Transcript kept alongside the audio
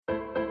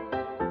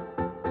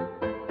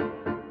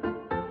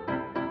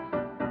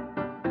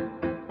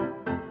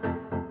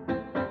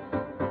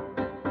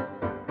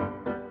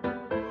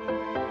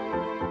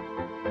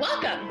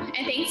Welcome,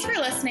 and thanks for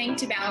listening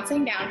to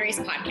Balancing Boundaries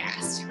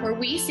podcast, where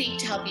we seek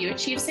to help you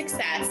achieve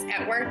success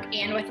at work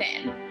and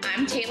within.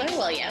 I'm Taylor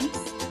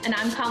Williams. And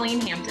I'm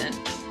Colleen Hampton.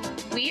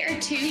 We are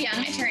two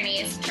young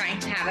attorneys trying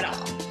to have it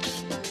all.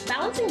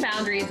 Balancing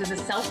Boundaries is a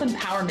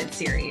self-empowerment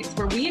series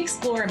where we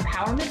explore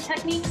empowerment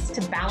techniques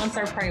to balance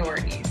our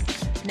priorities.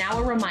 Now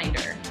a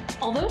reminder,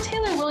 although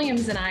Taylor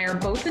Williams and I are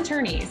both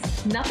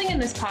attorneys, nothing in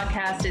this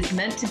podcast is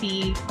meant to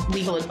be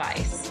legal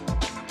advice.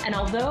 And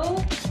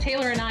although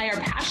Taylor and I are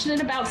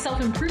passionate about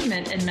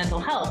self-improvement and mental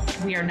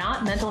health, we are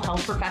not mental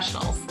health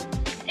professionals.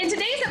 In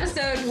today's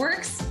episode, we're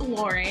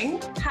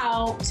exploring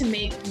how to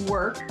make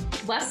work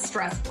less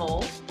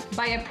stressful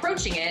by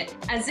approaching it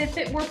as if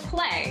it were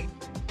play.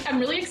 I'm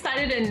really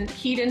excited and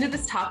keyed into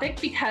this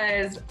topic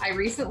because I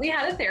recently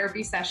had a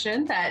therapy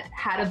session that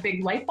had a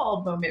big light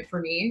bulb moment for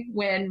me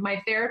when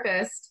my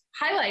therapist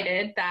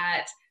highlighted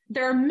that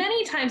there are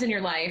many times in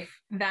your life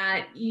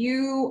that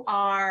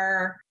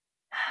you're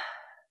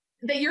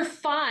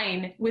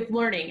fine with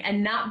learning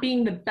and not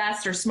being the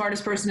best or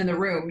smartest person in the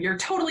room. You're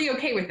totally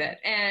okay with it.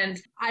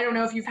 And I don't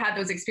know if you've had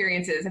those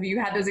experiences. Have you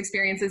had those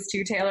experiences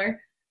too,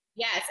 Taylor?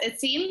 Yes, it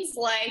seems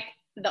like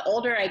the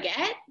older I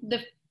get,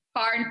 the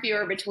far and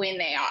fewer between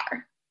they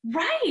are.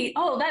 Right.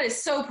 Oh, that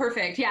is so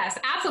perfect. Yes,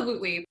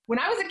 absolutely. When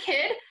I was a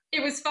kid,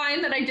 it was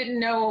fine that I didn't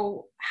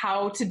know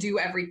how to do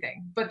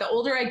everything. But the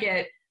older I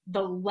get,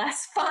 the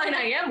less fine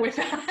I am with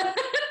that.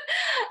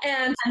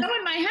 And I'm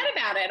in my head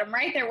about it. I'm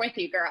right there with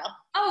you, girl.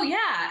 Oh,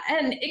 yeah.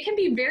 And it can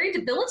be very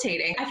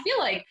debilitating. I feel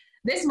like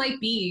this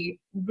might be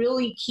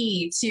really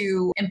key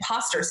to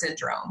imposter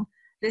syndrome.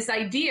 This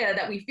idea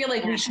that we feel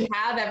like we should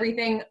have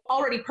everything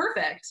already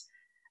perfect.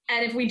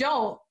 And if we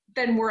don't,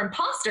 then we're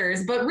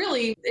imposters. But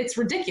really, it's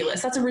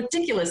ridiculous. That's a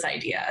ridiculous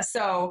idea.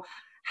 So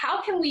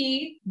how can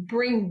we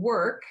bring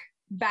work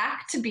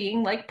back to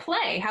being like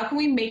play? How can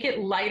we make it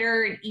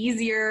lighter and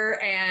easier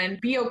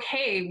and be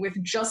okay with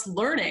just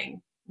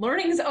learning?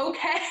 Learning's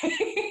okay.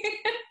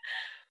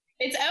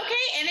 It's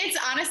okay, and it's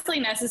honestly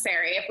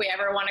necessary if we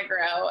ever want to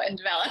grow and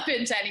develop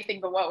into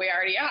anything but what we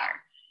already are.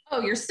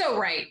 Oh, you're so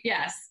right.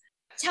 Yes.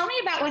 Tell me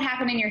about what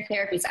happened in your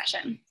therapy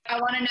session.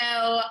 I want to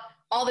know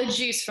all the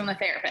juice from the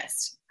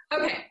therapist.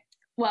 Okay.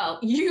 Well,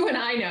 you and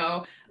I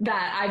know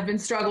that I've been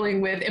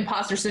struggling with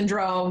imposter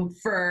syndrome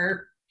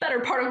for the better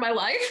part of my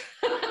life.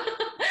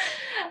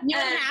 You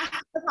and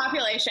half the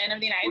population of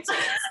the United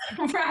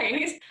States.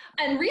 Right.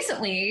 And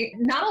recently,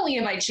 not only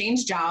have I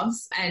changed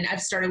jobs and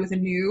I've started with a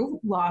new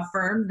law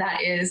firm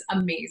that is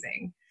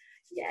amazing.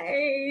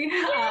 Yay.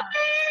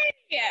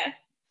 Yeah.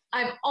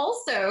 I've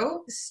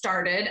also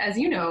started, as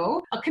you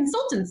know, a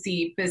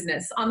consultancy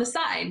business on the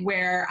side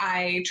where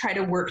I try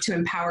to work to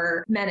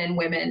empower men and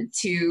women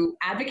to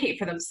advocate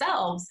for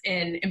themselves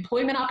in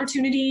employment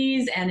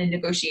opportunities and in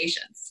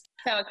negotiations.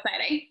 So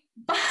exciting.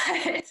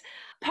 But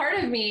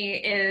part of me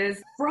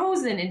is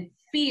frozen in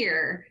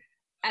fear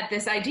at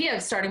this idea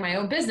of starting my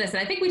own business. And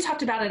I think we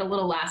talked about it a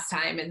little last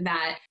time, and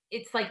that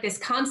it's like this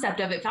concept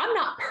of if I'm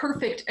not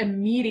perfect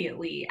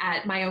immediately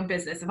at my own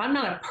business, if I'm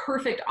not a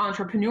perfect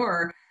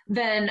entrepreneur,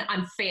 then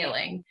I'm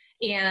failing.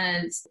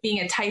 And being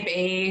a type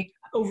A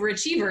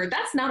overachiever,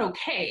 that's not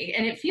okay.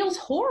 And it feels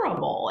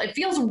horrible. It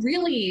feels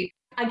really,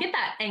 I get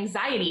that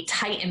anxiety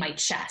tight in my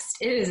chest.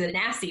 It is a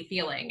nasty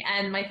feeling.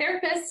 And my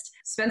therapist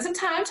spent some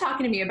time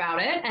talking to me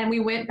about it. And we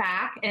went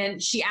back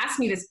and she asked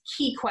me this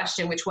key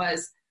question, which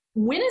was,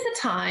 when is a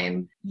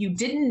time you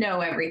didn't know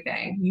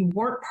everything, you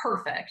weren't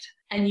perfect,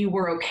 and you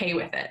were okay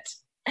with it?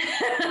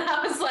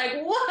 I was like,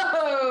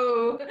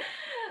 whoa.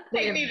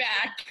 Take me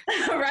back.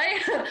 Right?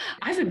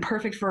 I've been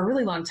perfect for a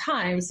really long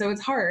time, so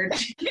it's hard.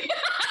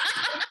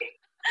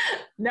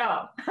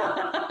 No.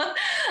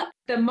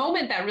 The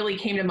moment that really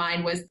came to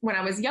mind was when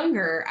I was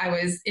younger, I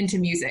was into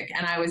music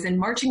and I was in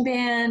marching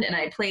band and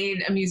I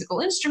played a musical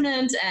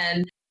instrument,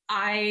 and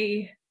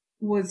I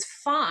was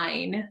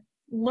fine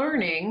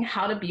learning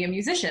how to be a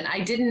musician.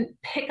 I didn't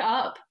pick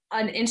up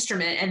an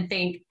instrument and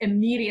think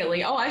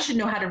immediately, oh, I should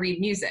know how to read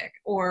music,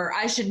 or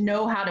I should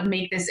know how to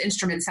make this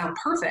instrument sound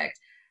perfect.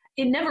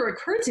 It never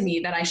occurred to me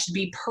that I should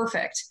be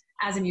perfect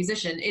as a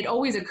musician. It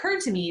always occurred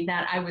to me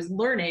that I was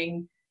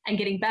learning and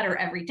getting better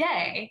every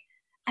day.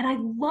 And I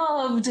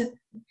loved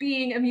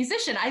being a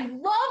musician. I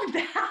loved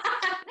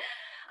that.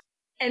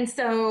 And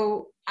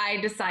so I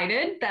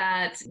decided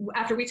that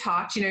after we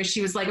talked,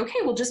 she was like,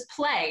 okay, well, just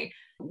play.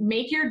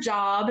 Make your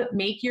job,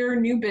 make your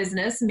new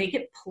business, make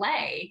it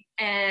play.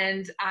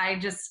 And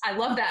I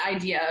love that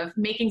idea of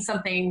making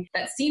something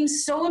that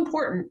seems so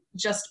important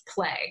just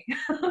play.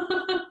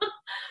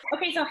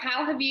 Okay, so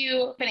how have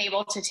you been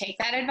able to take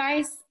that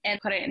advice and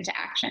put it into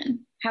action?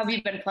 How have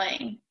you been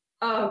playing?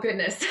 Oh,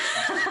 goodness.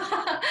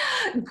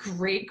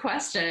 Great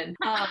question.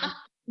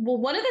 Well,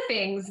 one of the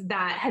things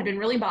that had been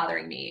really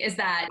bothering me is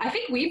that I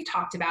think we've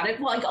talked about it,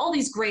 like all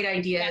these great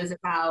ideas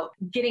about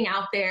getting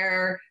out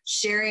there,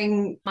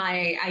 sharing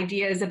my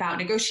ideas about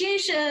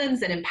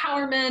negotiations and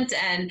empowerment.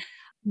 And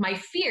my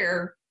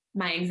fear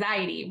my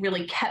anxiety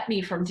really kept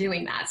me from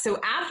doing that. So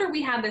after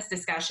we had this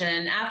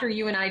discussion, after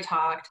you and I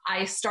talked,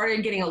 I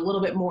started getting a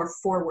little bit more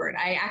forward.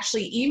 I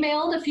actually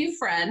emailed a few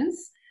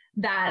friends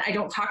that I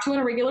don't talk to on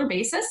a regular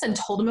basis and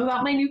told them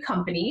about my new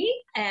company,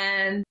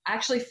 and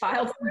actually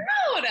filed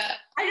Proud.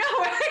 I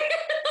know, right?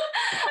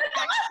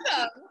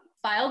 Awesome.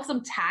 Filed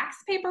some tax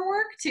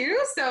paperwork too,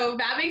 so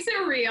that makes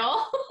it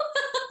real.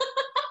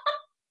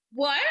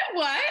 What?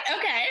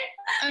 Okay.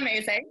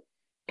 Amazing.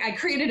 I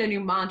created a new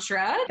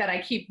mantra that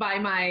I keep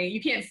by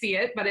you can't see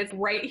it, but it's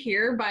right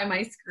here by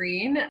my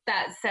screen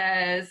that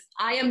says,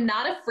 I am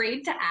not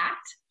afraid to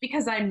act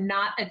because I'm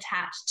not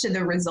attached to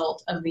the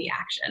result of the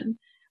action,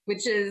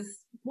 which is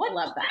what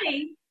Love that.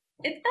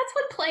 That's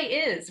what play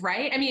is,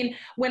 right? I mean,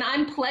 when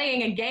I'm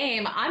playing a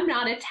game, I'm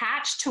not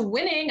attached to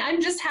winning.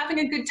 I'm just having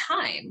a good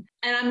time.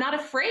 And I'm not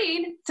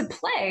afraid to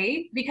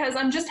play because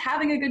I'm just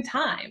having a good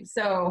time.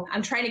 So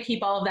I'm trying to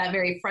keep all of that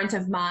very front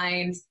of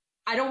mind.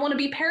 I don't want to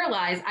be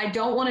paralyzed. I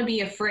don't want to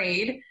be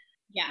afraid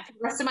for the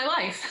rest of my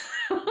life.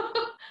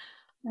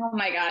 Oh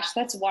my gosh,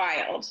 that's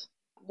wild.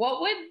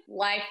 What would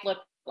life look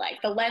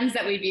like? The lens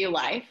that we view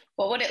life,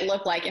 what would it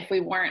look like if we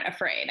weren't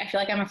afraid? I feel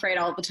like I'm afraid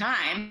all the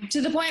time, to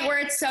the point where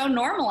it's so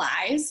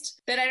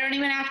normalized that I don't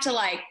even have to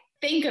like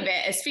think of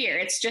it as fear.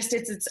 It's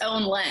its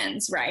own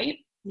lens, right?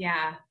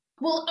 Yeah.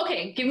 Well,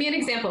 okay, give me an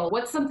example.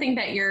 What's something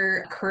that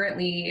you're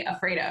currently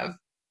afraid of?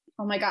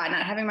 Oh my God,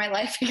 not having my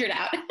life figured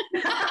out.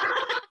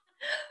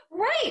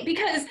 Right,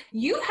 because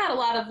you've had a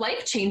lot of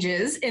life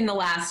changes in the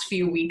last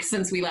few weeks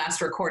since we last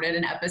recorded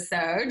an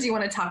episode. Do you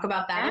want to talk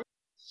about that?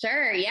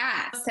 Sure,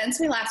 yeah. Since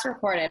we last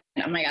recorded,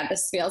 oh my God,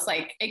 this feels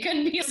like it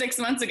could be 6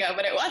 months ago,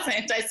 but it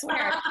wasn't, I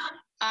swear.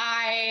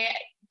 I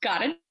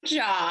got a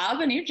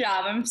new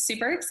job I'm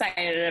super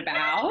excited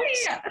about.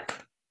 Yeah.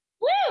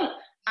 Woo!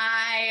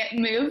 I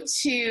moved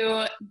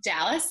to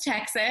Dallas,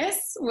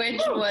 Texas,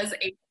 which was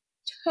a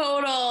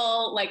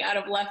total, like, out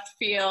of left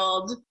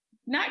field,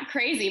 not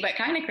crazy, but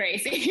kind of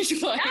crazy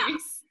choice. Yeah.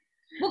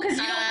 Well, because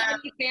you don't have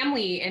any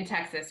family in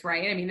Texas,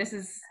 right? I mean, this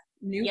is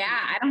new. Yeah,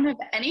 I don't have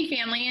any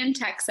family in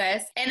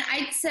Texas. And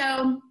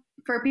so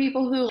for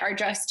people who are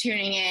just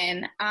tuning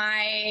in,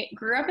 I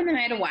grew up in the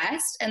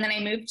Midwest and then I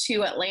moved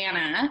to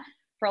Atlanta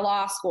for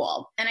law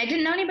school. And I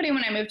didn't know anybody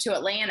when I moved to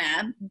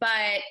Atlanta,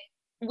 but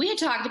we had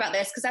talked about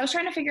this because I was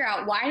trying to figure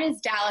out, why does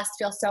Dallas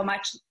feel so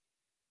much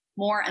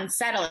more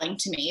unsettling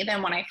to me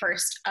than when I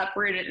first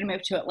uprooted and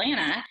moved to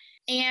Atlanta?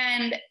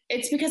 And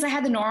it's because I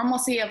had the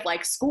normalcy of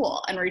like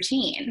school and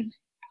routine.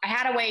 I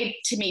had a way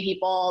to meet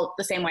people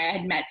the same way I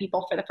had met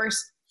people for the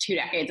first 2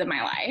 decades of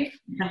my life.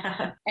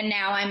 And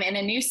now I'm in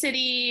a new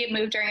city,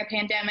 moved during a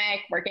pandemic,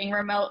 working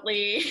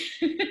remotely.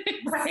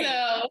 Right.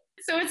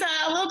 So it's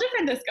a little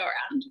different this go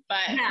around,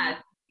 but yeah,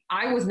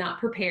 I was not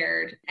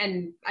prepared.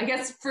 And I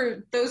guess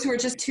for those who are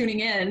just tuning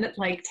in,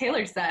 like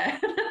Taylor said,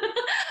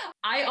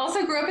 I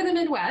also grew up in the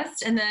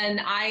Midwest, and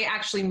then I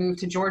actually moved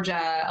to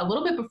Georgia a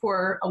while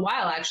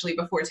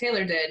before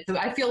Taylor did. So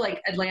I feel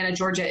like Atlanta,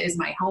 Georgia is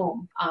my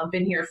home. I've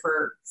been here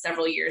for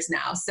several years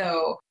now.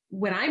 So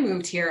when I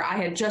moved here, I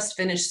had just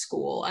finished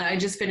school. I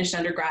just finished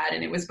undergrad,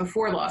 and it was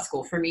before law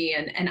school for me.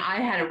 And I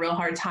had a real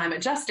hard time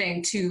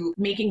adjusting to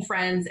making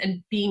friends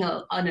and being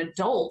an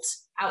adult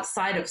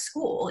outside of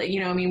school. You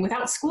know, I mean,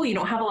 without school, you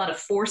don't have a lot of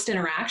forced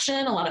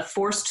interaction, a lot of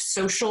forced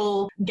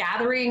social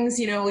gatherings.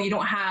 You know, you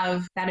don't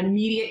have that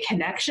immediate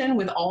connection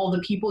with all the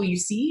people you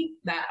see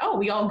that, oh,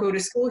 we all go to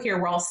school here.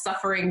 We're all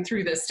suffering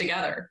through this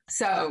together.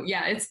 So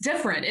yeah, it's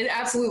different. It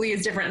absolutely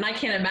is different. And I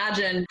can't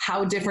imagine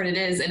how different it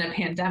is in a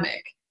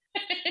pandemic.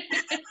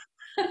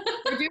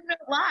 We're doing it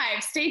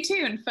live. Stay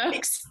tuned,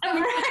 folks.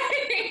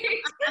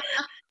 Right.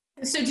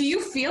 So do you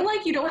feel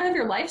like you don't have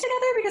your life together?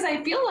 Because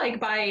I feel like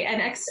by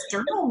an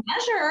external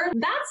measure,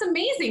 that's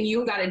amazing.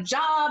 You got a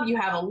job, you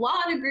have a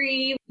law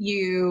degree,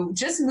 you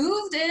just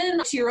moved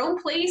in to your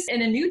own place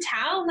in a new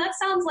town. That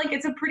sounds like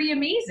it's a pretty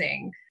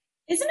amazing.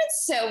 Isn't it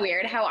so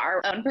weird how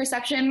our own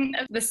perception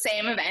of the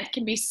same event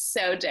can be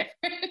so different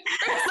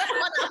from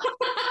someone else?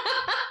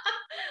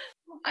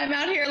 I'm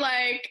out here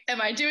like,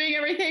 am I doing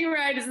everything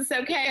right? Is this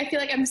okay? I feel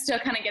like I'm still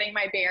kind of getting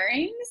my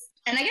bearings.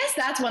 And I guess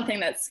that's one thing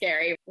that's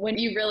scary when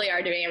you really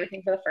are doing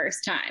everything for the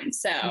first time.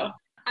 So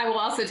I will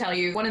also tell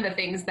you one of the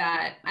things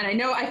that, and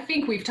I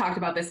think we've talked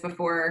about this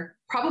before,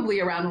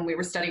 probably around when we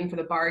were studying for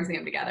the bar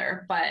exam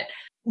together, but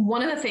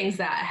one of the things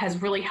that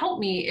has really helped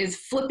me is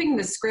flipping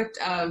the script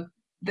of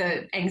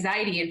the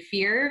anxiety and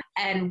fear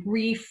and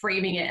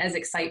reframing it as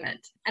excitement.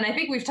 And I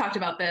think we've talked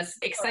about this.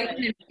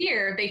 Excitement and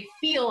fear, they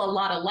feel a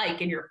lot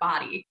alike in your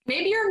body.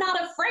 Maybe you're not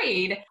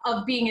afraid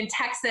of being in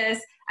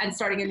Texas and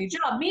starting a new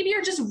job. Maybe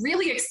you're just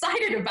really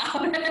excited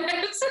about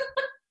it.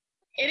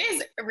 It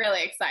is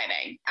really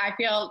exciting. I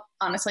feel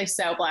honestly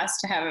so blessed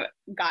to have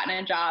gotten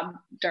a job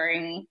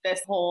during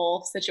this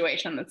whole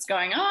situation that's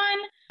going on,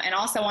 and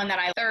also one that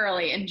I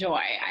thoroughly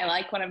enjoy. I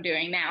like what I'm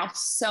doing now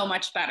so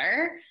much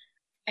better.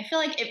 I feel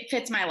like it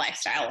fits my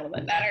lifestyle a little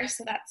bit better,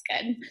 so that's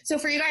good. So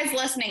for you guys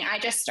listening,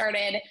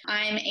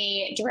 I'm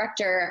a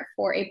director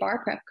for a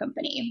bar prep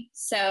company.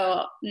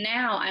 So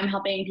now I'm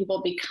helping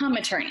people become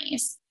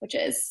attorneys, which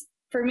is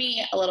for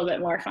me, a little bit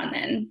more fun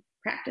than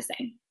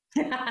practicing.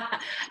 And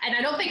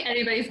I don't think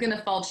anybody's going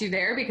to fault you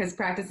there, because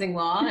practicing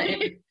law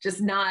is just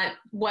not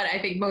what I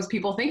think most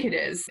people think it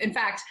is. In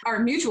fact, our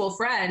mutual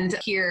friend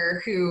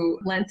here who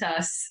lent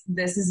us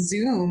this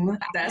Zoom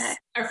access,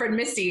 our friend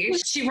Misty,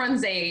 she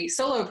runs a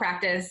solo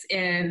practice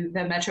in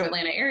the Metro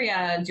Atlanta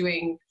area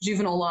doing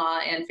juvenile law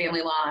and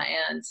family law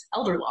and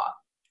elder law.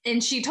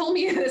 And she told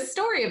me this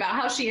story about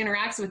how she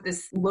interacts with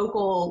this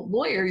local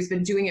lawyer who's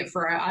been doing it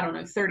for, I don't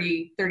know,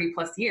 30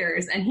 plus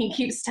years. And he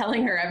keeps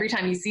telling her every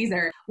time he sees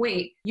her,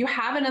 wait, you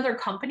have another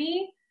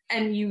company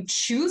and you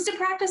choose to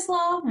practice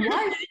law?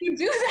 Why would you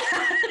do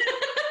that?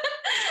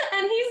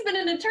 And he's been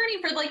an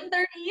attorney for like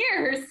 30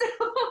 years.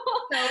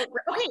 So,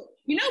 okay,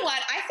 you know what?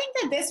 I think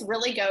that this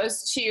really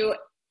goes to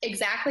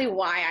exactly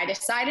why I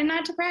decided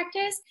not to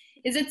practice.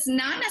 Is it's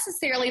not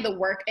necessarily the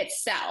work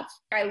itself.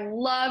 I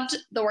loved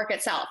the work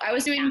itself. I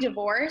was doing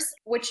divorce,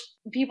 which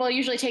people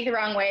usually take the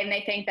wrong way, and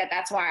they think that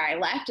that's why I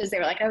left, is they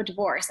were like, oh,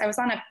 divorce. I was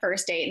on a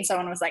first date and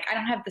someone was like, I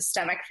don't have the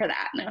stomach for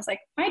that. And I was like,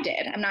 I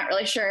did. I'm not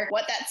really sure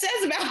what that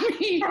says about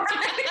me.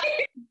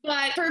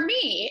 But for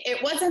me,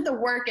 it wasn't the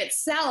work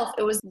itself.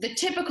 It was the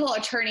typical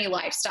attorney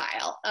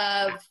lifestyle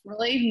of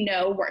really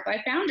no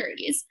work-life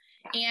boundaries.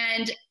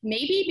 And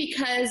maybe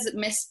because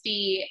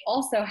Misty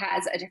also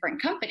has a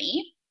different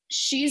company,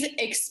 she's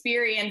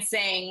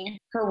experiencing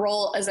her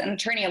role as an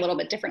attorney a little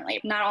bit differently.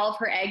 Not all of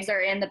her eggs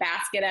are in the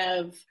basket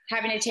of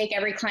having to take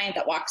every client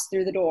that walks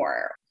through the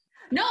door.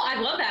 No,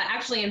 I love that.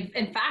 Actually,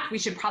 in fact, we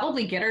should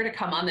probably get her to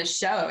come on the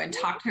show and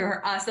talk to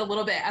us a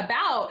little bit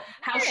about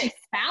how she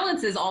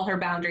balances all her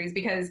boundaries,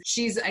 because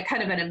she's a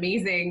kind of an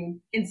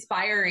amazing,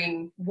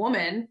 inspiring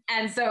woman.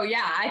 And so,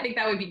 yeah, I think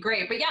that would be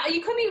great. But yeah,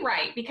 you could be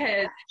right,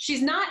 because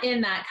she's not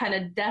in that kind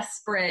of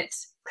desperate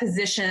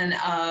position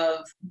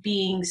of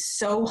being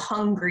so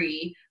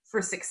hungry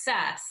for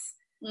success.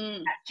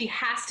 She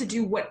has to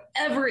do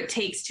whatever it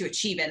takes to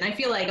achieve it. And I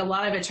feel like a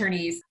lot of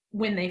attorneys,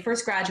 when they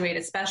first graduate,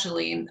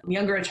 especially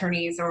younger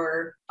attorneys,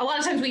 or a lot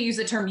of times we use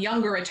the term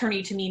younger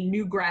attorney to mean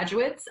new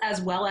graduates as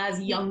well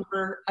as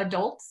younger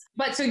adults.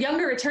 But so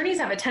younger attorneys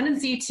have a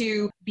tendency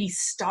to be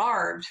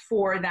starved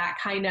for that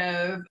kind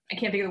of, I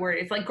can't think of the word,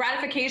 it's like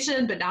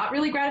gratification, but not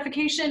really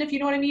gratification, if you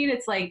know what I mean.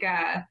 It's like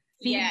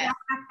feedback,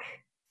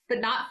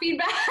 but not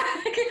feedback.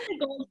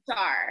 Gold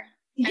star.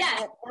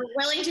 Yes. We're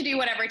willing to do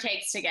whatever it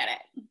takes to get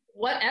it.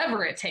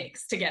 Whatever it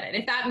takes to get it.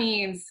 If that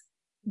means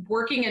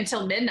working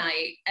until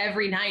midnight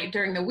every night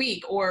during the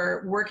week,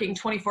 or working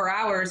 24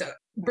 hours,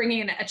 bringing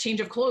in a change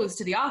of clothes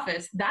to the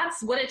office,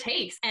 that's what it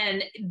takes.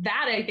 And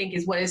that, I think,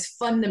 is what is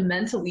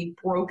fundamentally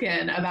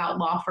broken about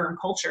law firm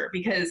culture,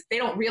 because they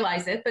don't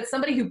realize it, but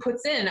somebody who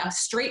puts in a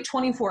straight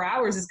 24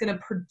 hours is going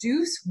to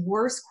produce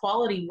worse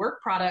quality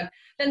work product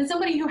than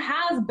somebody who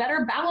has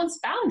better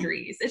balanced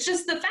boundaries. It's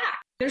just the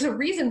fact. There's a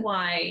reason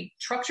why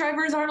truck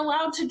drivers aren't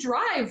allowed to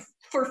drive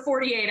for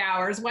 48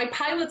 hours, why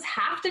pilots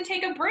have to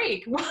take a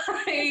break,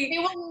 why they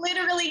will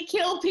literally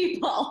kill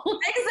people.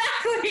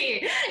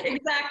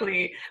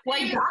 Exactly. Why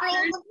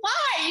doctors,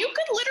 why? You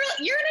could literally,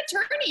 you're an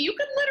attorney, you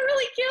could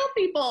literally kill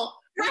people.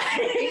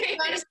 Right.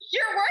 That's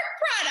your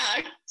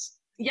work product.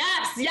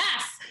 Yes.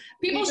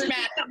 People should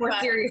take that more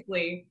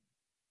seriously,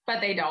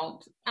 but they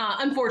don't,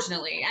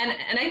 unfortunately.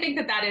 And I think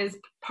that is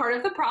part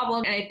of the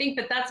problem. And I think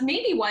that that's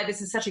maybe why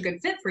this is such a good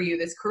fit for you,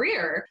 this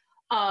career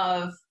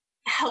of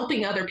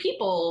helping other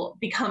people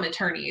become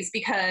attorneys,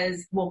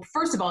 because, well,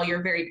 first of all,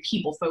 you're very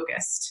people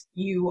focused.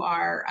 You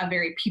are a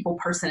very people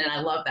person, and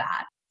I love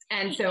that.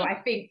 And so I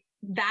think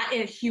that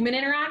is human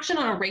interaction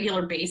on a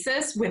regular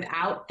basis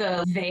without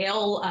the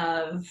veil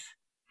of,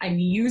 I'm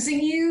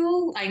using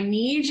you, I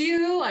need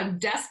you, I'm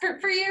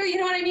desperate for you. You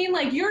know what I mean?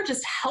 Like, you're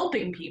just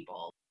helping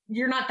people.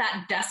 You're not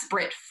that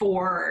desperate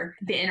for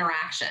the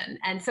interaction.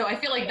 And so I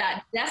feel like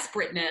that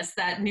desperateness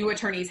that new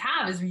attorneys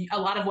have is a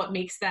lot of what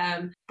makes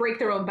them break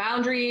their own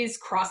boundaries,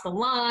 cross the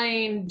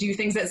line, do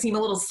things that seem a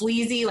little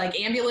sleazy, like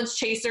ambulance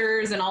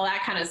chasers and all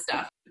that kind of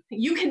stuff.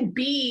 You can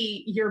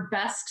be your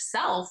best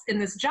self in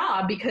this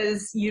job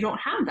because you don't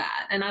have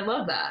that. And I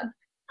love that.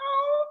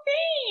 Oh,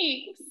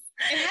 thanks.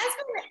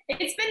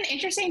 It's been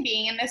interesting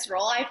being in this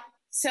role.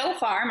 So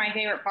far, my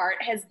favorite part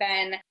has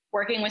been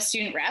working with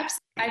student reps.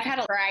 I've had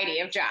a variety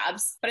of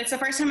jobs, but it's the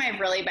first time I've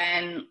really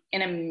been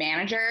in a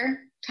manager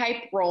type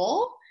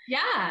role.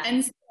 Yeah.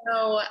 And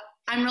so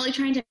I'm really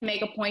trying to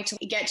make a point to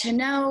get to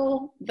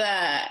know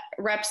the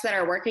reps that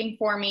are working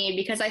for me,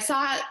 because I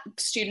saw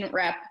student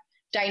rep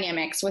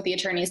dynamics with the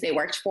attorneys they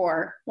worked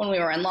for when we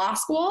were in law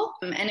school.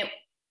 And it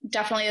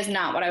definitely is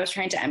not what I was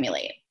trying to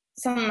emulate.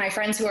 Some of my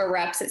friends who are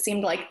reps, it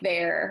seemed like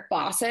their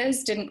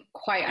bosses didn't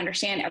quite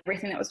understand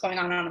everything that was going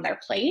on their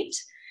plate.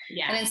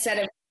 Yeah. And instead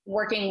of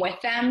working with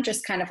them,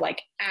 just kind of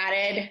like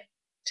added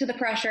to the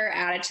pressure,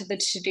 added to the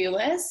to-do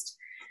list.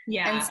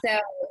 Yeah. And so,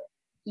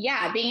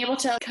 yeah, being able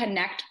to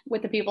connect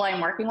with the people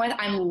I'm working with,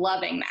 I'm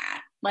loving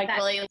that. Like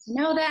really get to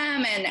know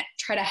them and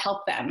try to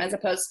help them, as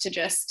opposed to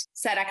just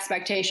set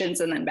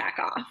expectations and then back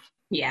off.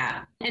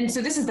 Yeah. And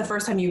so this is the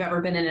first time you've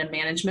ever been in a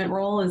management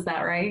role, is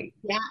that right?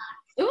 Yeah.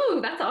 Ooh,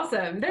 that's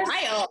awesome.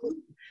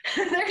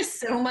 There's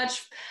so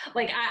much,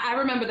 like, I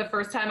remember the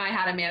first time I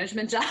had a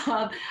management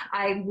job,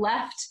 I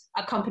left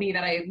a company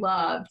that I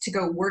loved to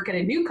go work at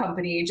a new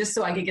company just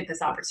so I could get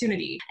this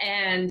opportunity.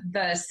 And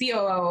the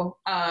COO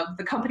of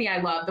the company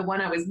I loved, the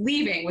one I was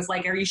leaving, was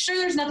like, are you sure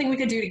there's nothing we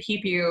could do to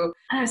keep you?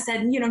 And I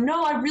said,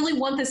 no, I really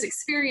want this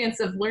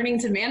experience of learning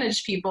to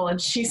manage people. And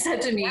she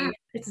said to me,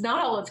 it's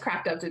not all it's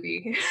cracked up to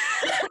be.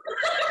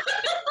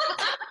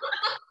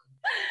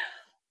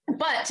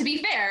 But to be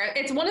fair,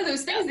 it's one of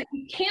those things that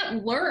you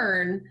can't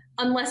learn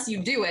unless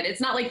you do it. It's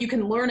not like you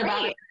can learn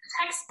about it in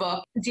a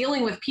textbook.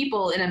 Dealing with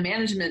people in a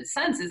management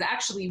sense is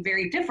actually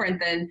very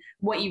different than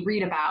what you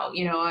read about,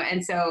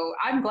 and so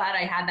I'm glad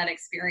I had that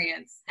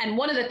experience. And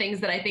one of the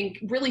things that I think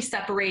really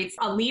separates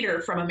a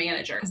leader from a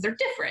manager, because they're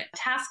different,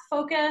 task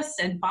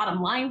focused and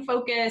bottom line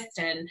focused,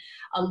 and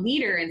a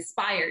leader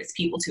inspires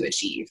people to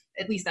achieve.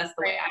 At least that's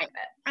the way I have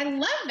it. I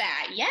love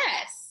that.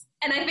 Yes.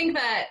 And I think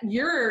that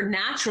you're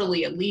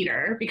naturally a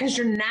leader because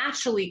you're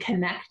naturally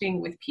connecting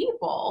with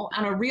people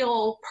on a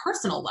real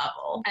personal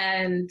level.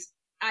 And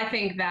I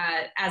think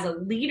that as a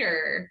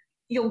leader,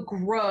 you'll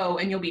grow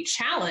and you'll be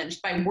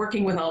challenged by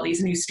working with all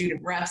these new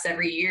student reps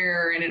every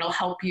year, and it'll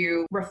help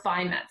you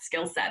refine that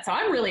skill set. So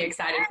I'm really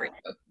excited for you.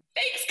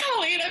 Thanks,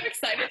 Colleen. I'm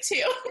excited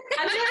too.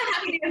 I'm doing a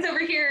happy dance over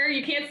here.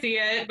 You can't see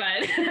it,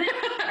 but,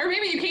 or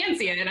maybe you can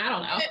see it, and I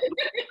don't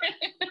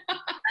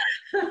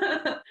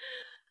know.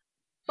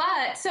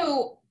 But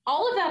so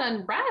all of that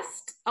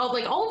unrest, all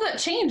of that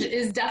change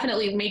is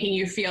definitely making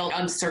you feel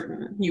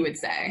uncertain, you would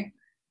say.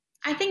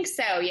 I think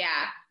so,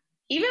 yeah.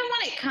 Even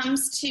when it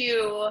comes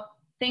to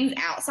things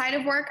outside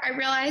of work, I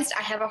realized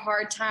I have a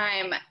hard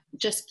time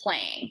just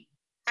playing.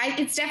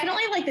 It's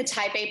definitely like the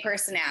type A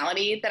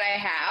personality that I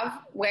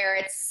have, where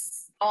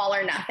it's all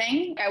or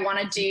nothing. I want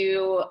to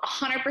do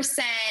 100%,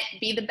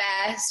 be the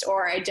best,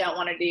 or I don't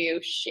want to do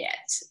shit.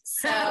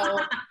 So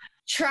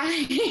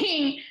trying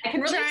to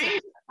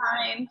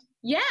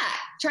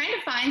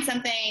find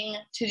something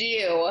to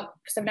do,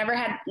 because I've never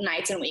had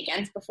nights and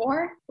weekends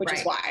before, which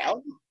is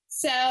wild.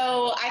 So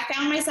I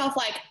found myself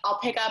like, I'll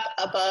pick up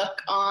a book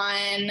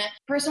on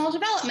personal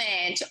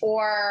development,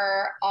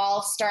 or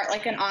I'll start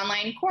like an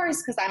online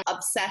course because I'm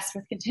obsessed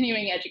with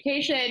continuing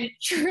education.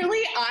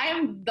 Truly,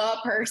 I'm the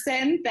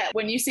person that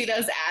when you see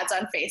those ads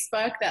on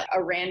Facebook that a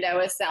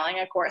rando is selling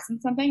a course in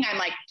something, I'm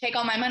like, take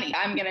all my money.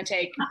 I'm going to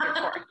take your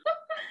course.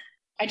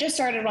 I just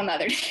started one the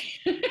other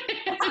day.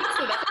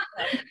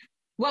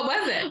 What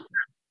was it?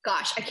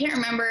 Gosh, I can't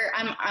remember.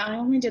 I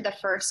only did the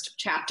first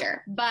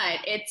chapter, but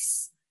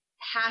it's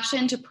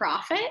Passion to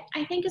Profit,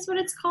 I think is what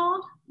it's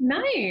called.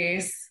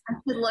 Nice. I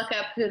should look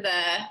up who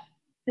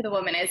the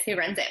woman is who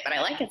runs it, but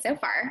I like it so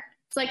far.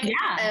 It's like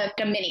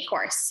a mini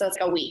course, so it's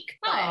like a week.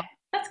 Oh,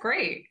 that's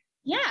great.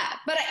 Yeah,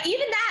 but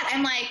even that,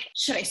 I'm like,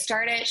 should I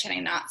start it? Should I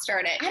not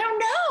start it? I don't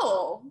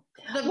know.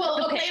 The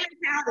play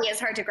mentality is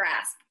hard to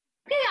grasp.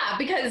 Yeah,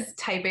 because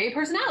type A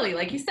personality,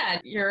 like you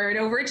said, you're an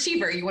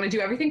overachiever. You want to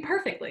do everything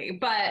perfectly.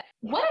 But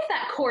what if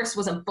that course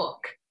was a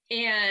book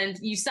and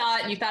you saw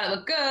it and you thought it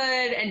looked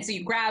good, and so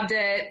you grabbed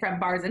it from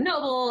Barnes &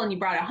 Noble and you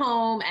brought it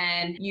home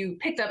and you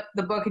picked up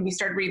the book and you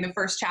started reading the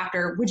first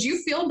chapter? Would you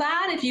feel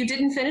bad if you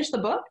didn't finish the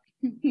book?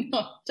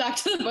 No, talk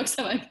to the books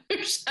on my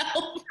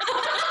bookshelf.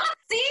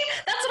 See,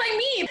 that's what I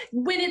mean.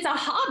 When it's a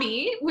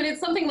hobby, when it's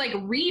something like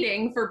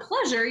reading for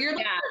pleasure, you're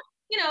like,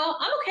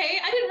 I'm okay.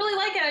 I didn't really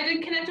like it. I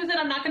didn't connect with it.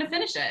 I'm not going to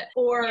finish it.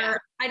 Or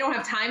I don't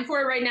have time for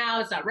it right now.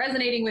 It's not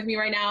resonating with me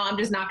right now. I'm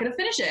just not going to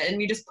finish it. And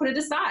we just put it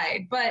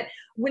aside. But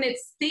when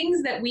it's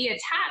things that we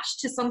attach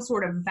to some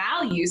sort of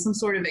value, some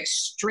sort of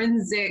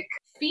extrinsic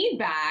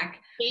feedback,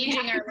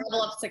 gauging our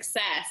level of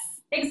success.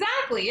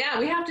 Exactly. Yeah.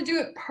 We have to do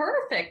it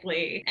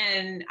perfectly.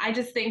 And I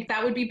just think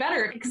that would be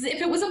better, because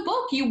if it was a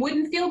book, you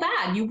wouldn't feel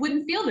bad. You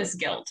wouldn't feel this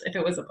guilt if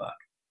it was a book.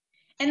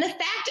 And the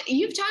fact,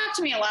 you've talked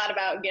to me a lot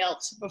about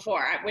guilt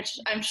before, which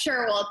I'm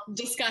sure we'll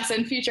discuss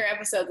in future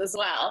episodes as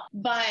well.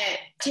 But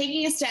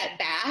taking a step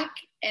back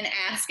and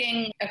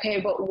asking, okay,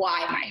 but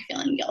why am I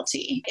feeling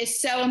guilty is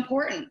so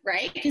important,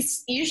 right?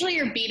 Because usually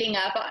you're beating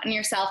up on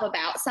yourself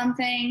about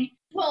something.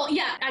 Well,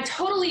 yeah, I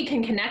totally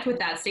can connect with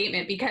that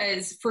statement,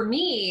 because for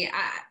me,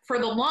 for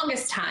the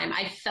longest time,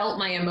 I felt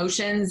my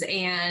emotions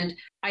and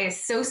I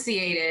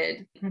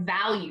associated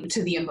value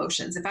to the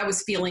emotions. If I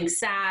was feeling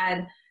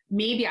sad,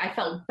 maybe I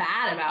felt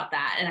bad about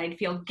that and I'd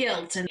feel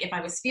guilt. And if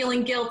I was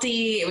feeling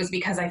guilty, it was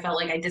because I felt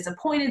like I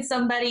disappointed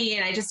somebody.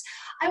 And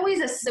I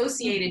always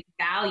associated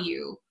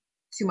value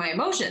to my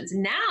emotions.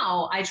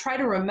 Now I try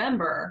to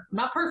remember, I'm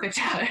not perfect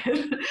at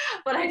it,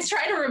 but I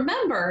try to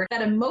remember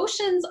that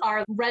emotions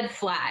are red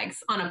flags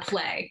on a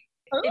play.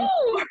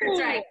 That's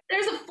right.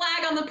 There's a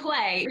flag on the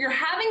play. You're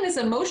having this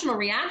emotional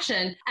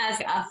reaction as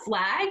a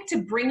flag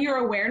to bring your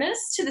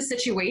awareness to the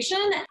situation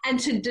and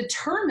to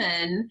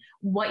determine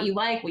what you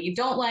like, what you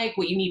don't like,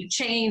 what you need to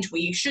change,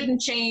 what you shouldn't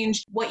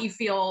change, what you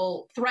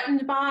feel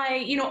threatened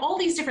by, all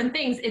these different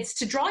things. It's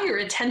to draw your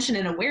attention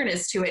and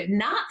awareness to it,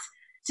 not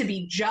to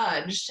be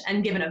judged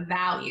and given a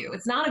value.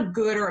 It's not a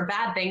good or a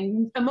bad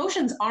thing.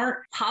 Emotions aren't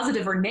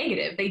positive or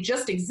negative. They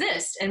just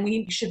exist and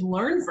we should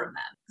learn from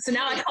them. So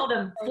now I call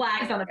them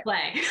flags on a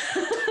play.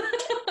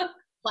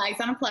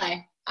 Flags on a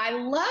play. I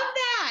love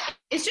that.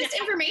 It's just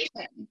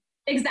information.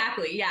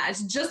 Exactly. Yeah.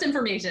 It's just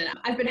information.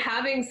 I've been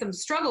having some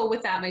struggle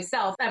with that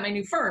myself at my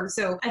new firm.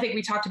 So I think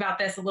we talked about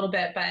this a little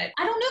bit, but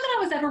I don't know that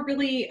I was ever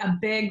really a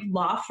big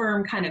law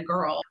firm kind of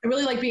girl. I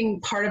really like being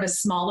part of a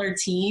smaller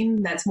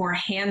team that's more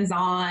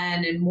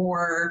hands-on and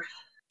more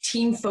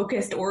team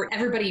focused, or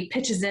everybody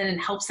pitches in and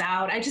helps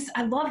out.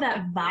 I love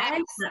that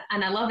vibe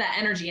and I love that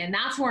energy. And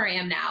that's where I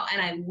am now.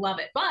 And I love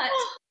it. But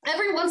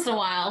every once in a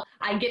while,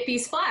 I get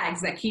these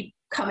flags that keep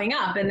coming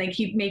up and they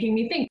keep making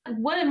me think,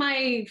 what am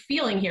I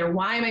feeling here?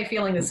 Why am I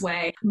feeling this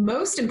way?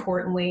 Most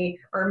importantly,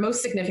 or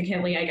most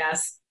significantly, I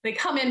guess, they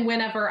come in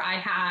whenever I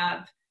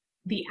have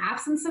the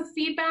absence of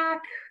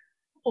feedback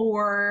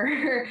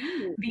or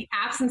the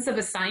absence of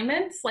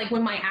assignments. Like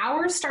when my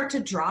hours start to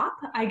drop,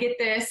 I get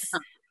this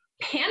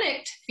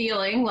panicked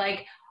feeling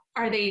like,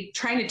 are they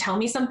trying to tell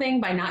me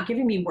something by not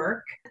giving me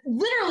work?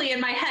 Literally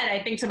in my head,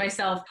 I think to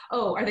myself,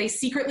 oh, are they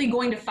secretly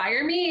going to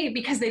fire me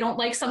because they don't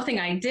like something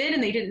I did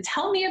and they didn't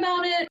tell me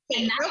about it?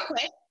 Hey, real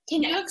quick,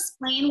 can you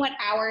explain what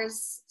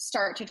hours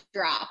start to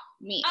drop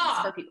means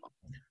for people?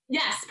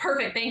 Yes,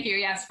 perfect. Thank you.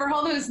 Yes. For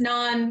all those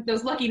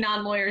lucky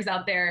non-lawyers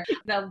out there,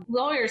 the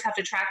lawyers have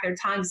to track their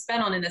time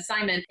spent on an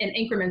assignment in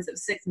increments of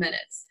 6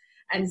 minutes.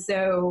 And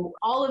so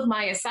all of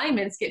my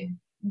assignments get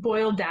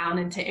boiled down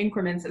into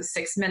increments of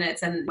 6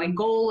 minutes. And my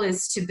goal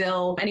is to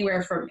bill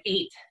anywhere from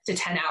 8 to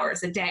 10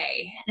 hours a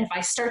day. And if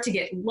I start to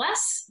get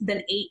less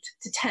than 8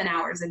 to 10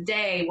 hours a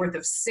day worth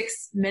of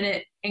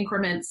 6-minute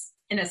increments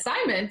in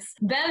assignments,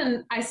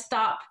 then I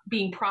stop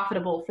being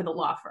profitable for the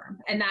law firm.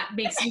 And that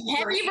makes me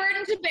heavy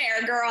burden to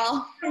bear,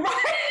 girl.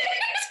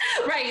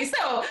 Right.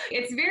 So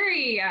it's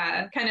very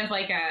kind of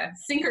like a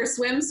sink or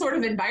swim sort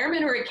of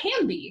environment, or it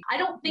can be. I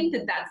don't think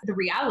that that's the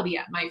reality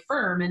at my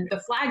firm. And the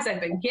flags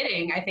I've been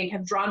getting, I think,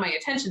 have drawn my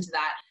attention to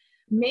that.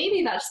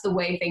 Maybe that's the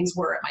way things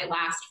were at my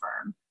last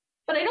firm.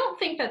 But I don't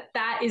think that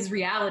that is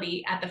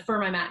reality at the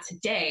firm I'm at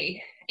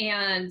today.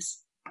 And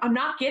I'm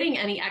not getting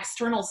any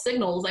external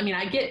signals. I mean,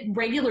 I get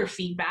regular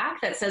feedback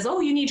that says,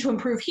 oh, you need to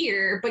improve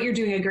here, but you're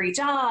doing a great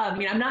job. I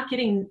mean, I'm not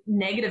getting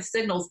negative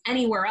signals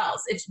anywhere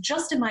else. It's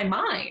just in my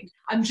mind.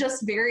 I'm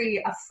just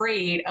very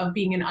afraid of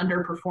being an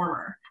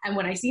underperformer. And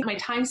when I see my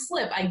time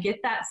slip, I get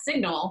that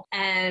signal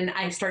and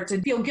I start to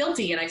feel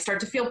guilty and I start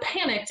to feel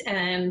panicked.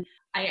 And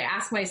I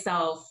ask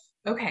myself,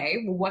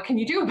 okay, well, what can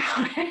you do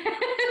about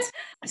it?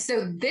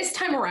 So this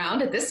time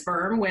around at this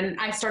firm, when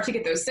I start to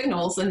get those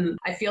signals and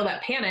I feel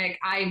that panic,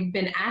 I've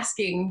been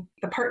asking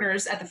the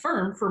partners at the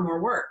firm for more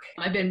work.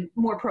 I've been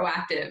more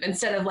proactive.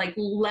 Instead of like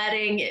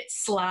letting it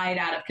slide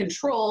out of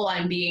control,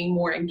 I'm being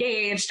more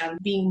engaged. I'm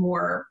being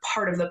more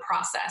part of the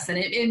process. And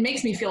it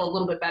makes me feel a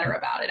little bit better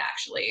about it,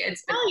 actually.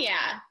 It's been,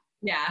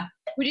 yeah.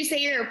 Would you say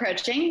you're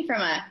approaching from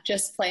a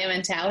just play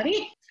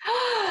mentality?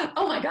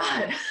 Oh my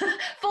God,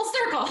 full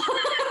circle.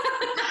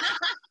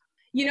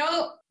 You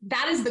know,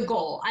 that is the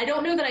goal. I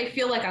don't know that I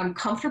feel like I'm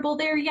comfortable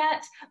there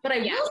yet, but I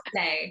will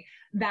say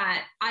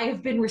that I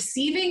have been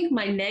receiving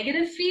my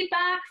negative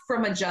feedback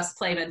from a just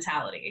play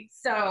mentality.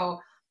 So,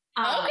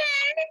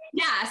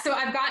 yeah, so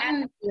I've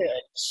gotten,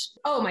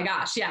 oh my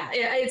gosh, yeah,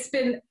 it's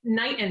been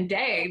night and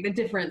day, the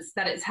difference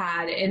that it's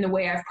had in the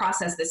way I've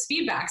processed this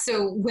feedback.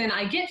 So when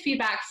I get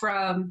feedback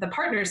from the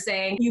partners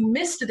saying, you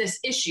missed this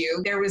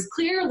issue, there was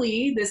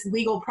clearly this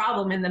legal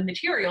problem in the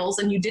materials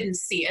and you didn't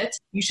see it,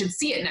 you should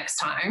see it next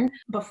time.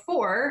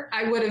 Before,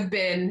 I would have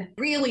been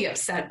really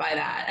upset by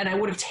that and I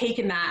would have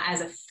taken that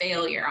as a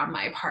failure on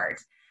my part.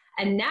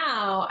 And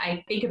now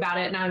I think about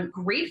it and I'm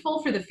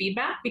grateful for the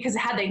feedback because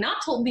had they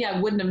not told me, I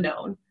wouldn't have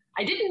known.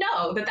 I didn't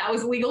know that that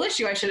was a legal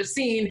issue I should have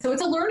seen. So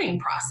it's a learning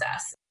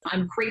process.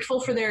 I'm grateful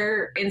for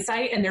their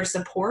insight and their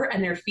support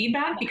and their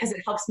feedback because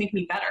it helps make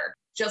me better.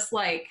 Just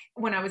like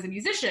when I was a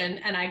musician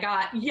and I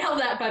got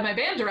yelled at by my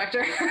band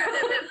director,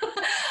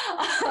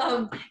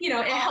 you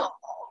know,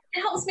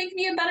 it helps make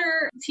me a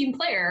better team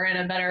player and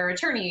a better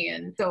attorney.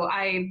 And so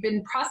I've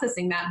been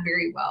processing that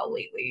very well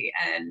lately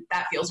and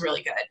that feels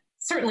really good.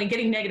 Certainly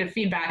getting negative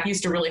feedback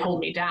used to really hold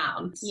me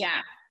down.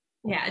 Yeah,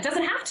 it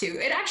doesn't have to.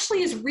 It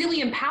actually is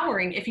really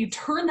empowering if you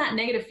turn that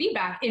negative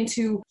feedback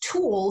into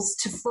tools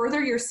to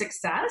further your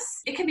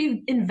success. It can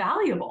be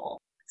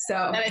invaluable.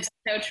 So that is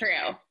so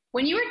true.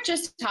 When you were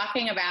just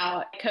talking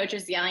about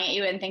coaches yelling at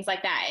you and things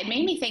like that, it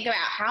made me think about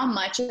how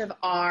much of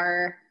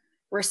our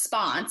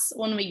response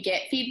when we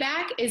get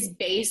feedback is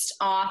based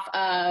off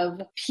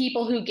of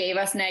people who gave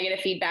us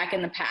negative feedback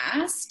in the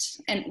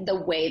past and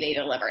the way they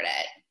delivered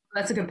it.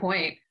 That's a good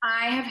point.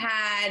 I have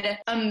had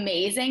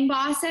amazing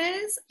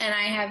bosses and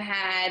I have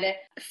had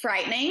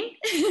frightening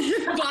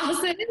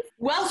bosses.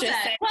 Well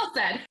said. Well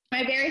said.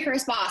 My very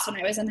first boss when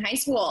I was in high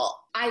school,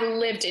 I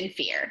lived in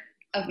fear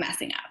of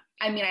messing up.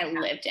 I mean, I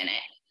lived in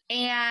it.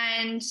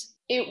 And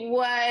it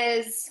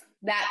was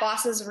that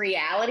boss's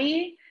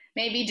reality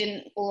maybe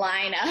didn't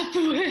line up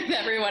with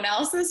everyone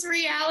else's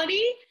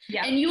reality.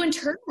 Yeah. And you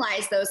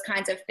internalize those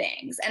kinds of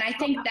things. And I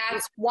think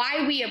that's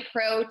why we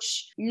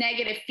approach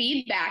negative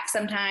feedback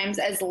sometimes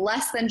as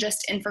less than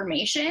just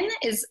information.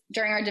 Is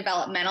during our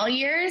developmental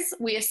years,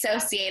 we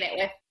associate it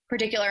with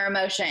particular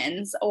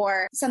emotions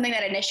or something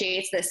that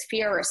initiates this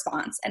fear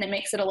response, and it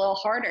makes it a little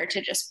harder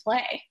to just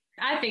play.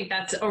 I think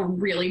that's a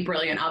really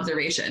brilliant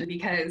observation,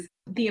 because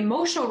the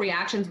emotional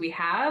reactions we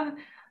have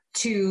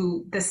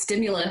to the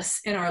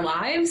stimulus in our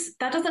lives,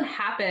 that doesn't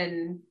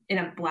happen in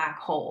a black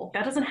hole.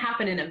 That doesn't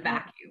happen in a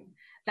vacuum.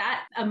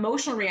 That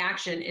emotional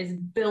reaction is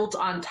built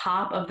on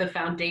top of the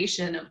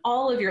foundation of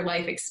all of your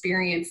life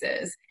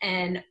experiences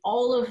and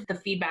all of the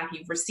feedback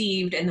you've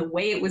received and the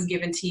way it was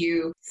given to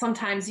you.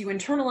 Sometimes you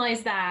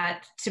internalize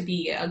that to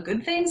be a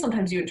good thing.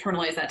 Sometimes you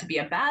internalize that to be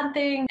a bad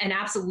thing. And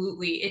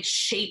absolutely, it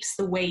shapes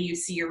the way you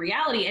see your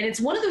reality. And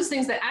it's one of those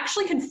things that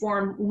actually can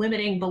form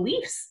limiting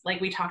beliefs, like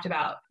we talked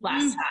about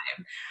last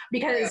time.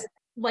 Because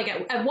like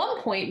at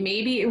one point,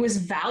 maybe it was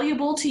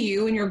valuable to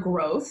you in your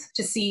growth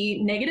to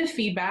see negative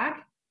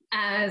feedback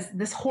as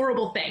this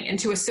horrible thing and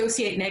to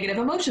associate negative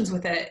emotions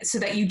with it so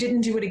that you didn't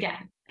do it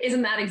again.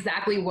 Isn't that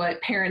exactly what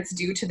parents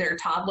do to their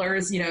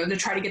toddlers? You know, they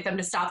try to get them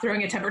to stop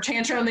throwing a temper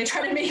tantrum. They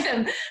try to make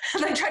them,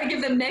 they try to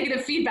give them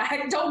negative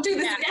feedback. Don't do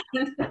this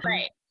again.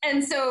 Right.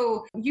 And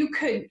so you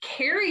could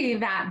carry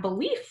that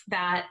belief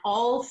that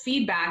all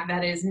feedback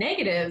that is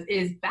negative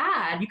is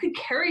bad. You could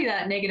carry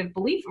that negative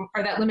belief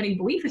or that limiting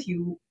belief with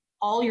you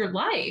all your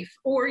life.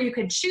 Or you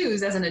could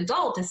choose as an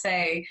adult to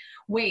say,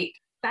 wait,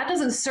 that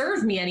doesn't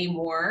serve me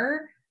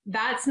anymore.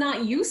 That's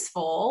not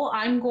useful.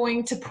 I'm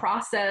going to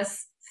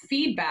process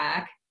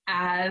feedback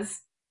as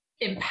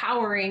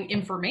empowering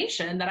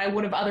information that I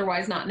would have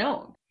otherwise not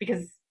known,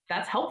 because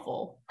that's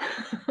helpful.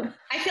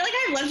 I feel like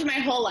I've lived my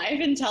whole life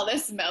until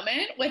this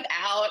moment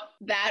without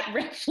that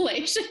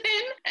revelation.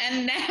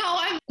 And now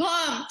I'm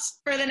pumped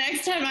for the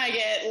next time I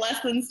get less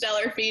than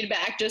stellar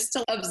feedback just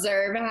to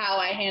observe how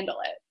I handle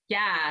it.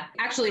 Yeah,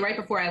 actually, right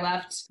before I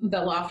left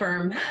the law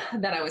firm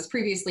that I was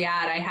previously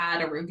at, I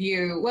had a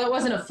review. Well, it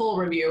wasn't a full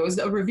review. It was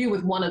a review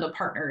with one of the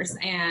partners.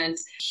 And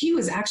he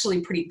was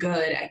actually pretty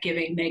good at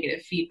giving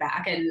negative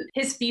feedback. And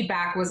his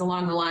feedback was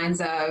along the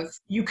lines of,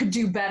 you could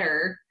do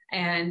better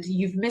and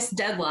you've missed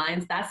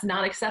deadlines. That's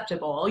not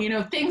acceptable. You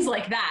know, things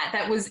like that.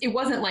 It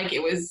wasn't like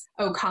it was,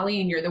 oh,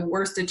 Colleen, you're the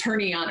worst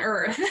attorney on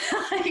earth.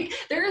 Like,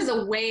 there is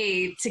a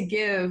way to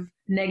give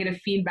negative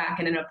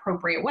feedback in an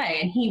appropriate way.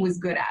 And he was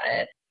good at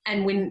it.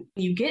 And when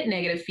you get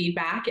negative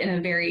feedback in a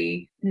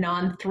very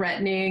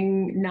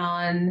non-threatening,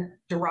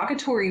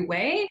 non-derogatory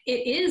way,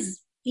 it is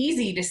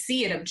easy to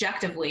see it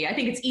objectively. I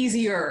think it's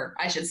easier,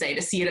 I should say,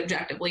 to see it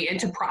objectively and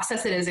to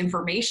process it as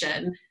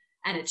information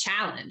and a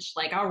challenge.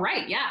 Like, all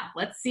right, yeah,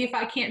 let's see if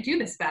I can't do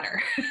this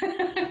better.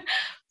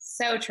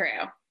 So true.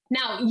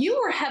 Now, you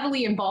were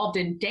heavily involved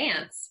in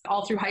dance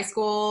all through high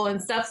school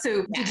and stuff.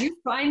 So Did you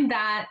find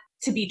that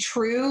to be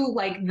true,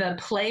 like the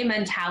play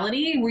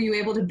mentality? Were you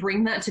able to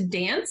bring that to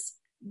dance?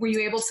 Were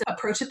you able to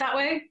approach it that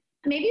way?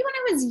 Maybe when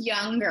I was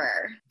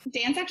younger.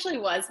 Dance actually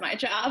was my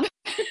job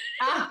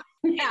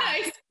in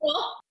high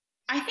school.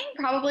 I think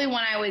probably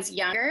when I was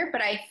younger, but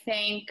I'm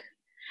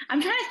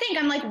trying to think,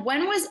 I'm like,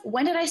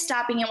 when did I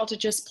stop being able to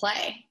just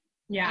play?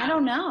 Yeah. I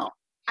don't know.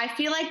 I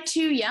feel like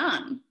too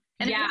young.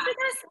 And yeah.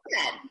 It's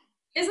sad.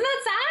 Isn't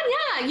that sad?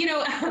 Yeah. You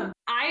know,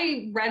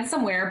 I read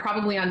somewhere,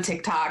 probably on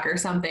TikTok or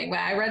something, but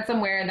I read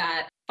somewhere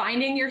that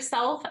finding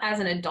yourself as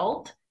an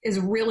adult is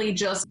really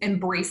just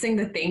embracing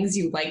the things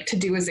you like to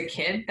do as a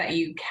kid that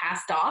you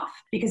cast off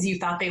because you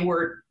thought they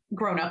were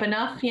grown up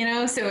enough, you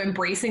know? So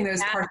embracing those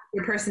parts of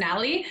your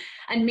personality.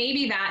 And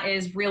maybe that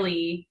is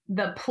really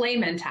the play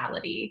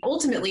mentality.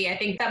 Ultimately, I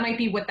think that might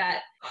be what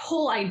that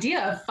whole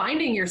idea of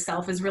finding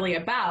yourself is really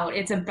about.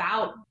 It's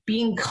about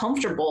being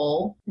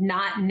comfortable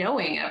not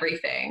knowing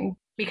everything,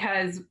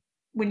 because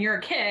when you're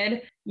a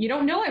kid, you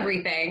don't know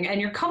everything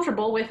and you're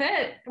comfortable with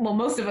it. Well,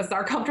 most of us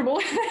are comfortable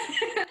with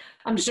it.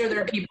 I'm sure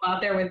there are people out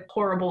there with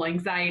horrible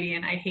anxiety,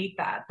 and I hate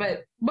that.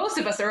 But most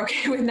of us are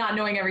okay with not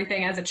knowing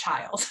everything as a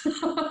child. You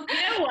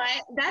know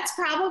what? That's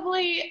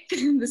probably,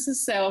 this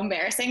is so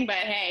embarrassing, but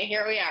hey,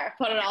 here we are.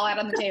 Put it all out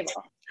on the table.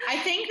 I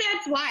think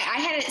that's why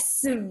I had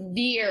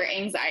severe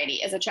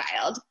anxiety as a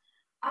child.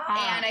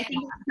 And I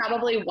think that's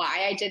probably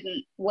why I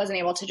wasn't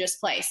able to just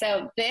play.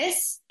 So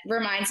this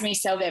reminds me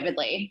so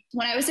vividly.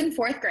 When I was in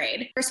fourth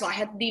grade, first of all, I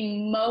had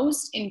the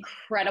most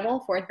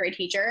incredible fourth grade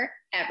teacher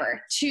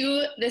ever.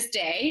 To this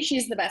day,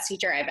 she's the best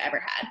teacher I've ever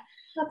had.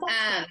 That's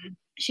awesome.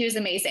 She was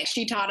amazing.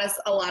 She taught us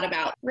a lot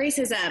about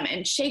racism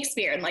and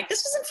Shakespeare. And like,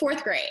 this was in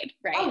fourth grade,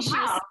 right? Oh,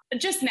 wow. She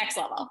was just next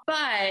level.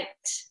 But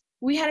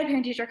we had a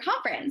parent-teacher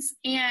conference,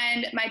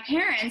 and my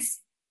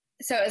parents,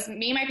 so it was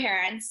me, my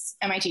parents,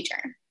 and my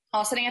teacher,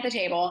 all sitting at the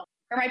table.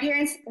 Or my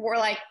parents were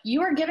like,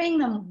 you are giving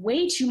them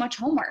way too much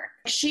homework.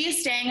 She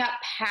is staying up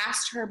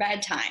past her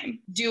bedtime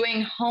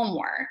doing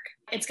homework.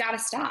 It's got to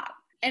stop.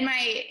 And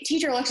my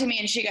teacher looked at me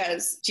and she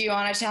goes, do you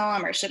want to tell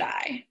him or should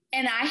I?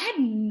 And I had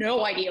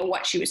no idea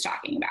what she was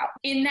talking about.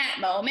 In that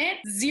moment,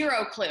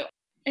 zero clue.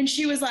 And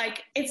she was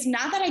like, it's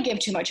not that I give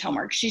too much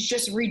homework. She's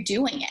just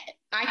redoing it.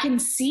 I can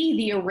see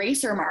the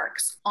eraser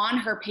marks on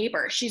her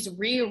paper. She's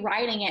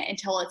rewriting it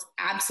until it's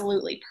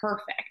absolutely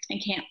perfect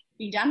and can't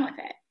be done with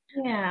it.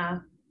 Yeah.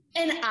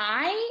 And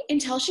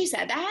until she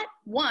said that,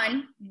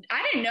 one,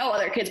 I didn't know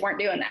other kids weren't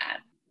doing that.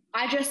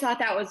 I just thought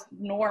that was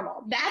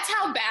normal. That's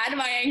how bad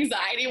my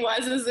anxiety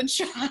was as a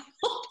child.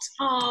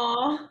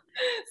 Aww.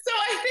 So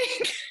I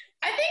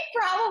think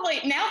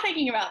probably, now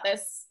thinking about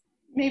this,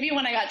 maybe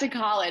when I got to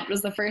college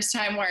was the first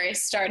time where I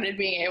started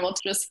being able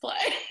to just play.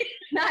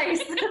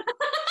 Nice.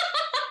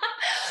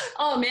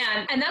 Oh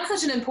man. And that's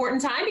such an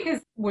important time,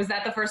 because was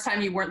that the first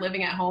time you weren't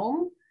living at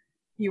home?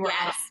 You were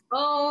Yes. out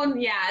on your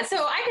own. Yeah. So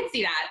I could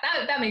see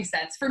that. That makes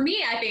sense. For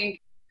me, I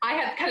think I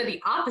had kind of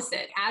the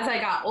opposite. As I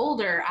got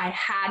older, I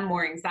had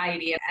more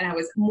anxiety and I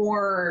was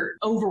more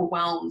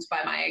overwhelmed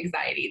by my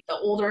anxiety. The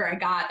older I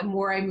got, the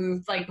more I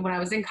moved, like when I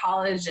was in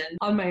college and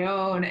on my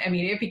own, I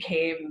mean, it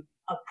became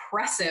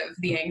oppressive,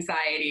 the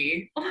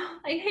anxiety. Oh,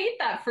 I hate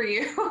that for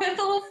you. With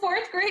a little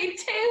fourth grade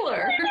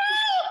Taylor.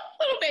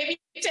 Little baby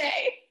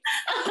Tay.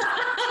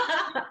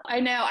 I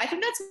know. I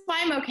think that's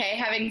why I'm okay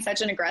having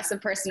such an aggressive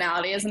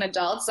personality as an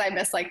adult. So I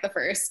missed like the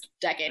first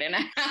decade and a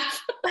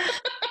half.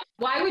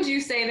 Why would you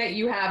say that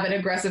you have an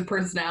aggressive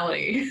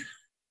personality?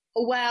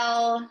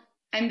 Well,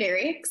 I'm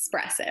very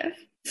expressive.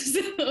 So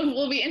it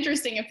will be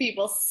interesting if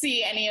people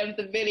see any of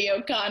the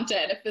video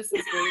content, if this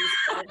is released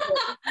in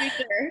the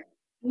future.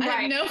 Right.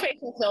 I have no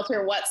facial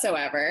filter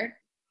whatsoever.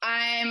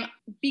 I'm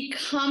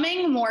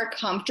becoming more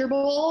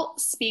comfortable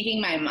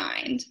speaking my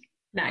mind.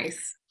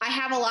 Nice. I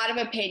have a lot of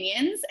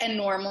opinions, and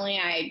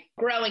normally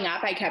growing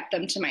up, I kept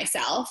them to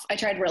myself. I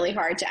tried really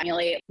hard to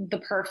emulate the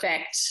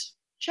perfect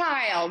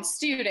child,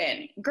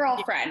 student,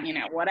 girlfriend,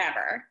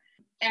 whatever.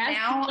 And As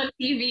now on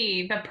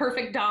TV, the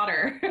perfect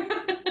daughter.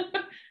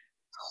 oh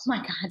my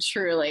God,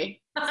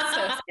 truly.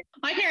 So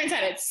my parents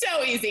had it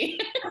so easy.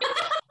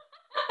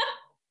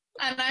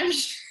 And I'm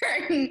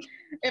sure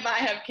if I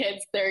have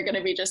kids, they're going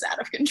to be just out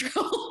of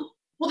control.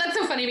 Well, that's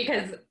so funny,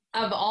 because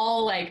of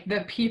all like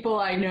the people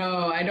I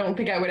know, I don't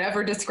think I would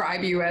ever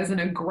describe you as an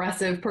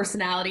aggressive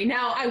personality.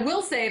 Now, I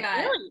will say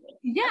that, Really?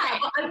 yeah,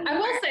 Okay. I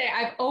will say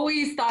I've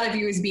always thought of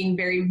you as being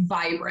very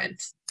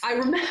vibrant. I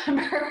remember.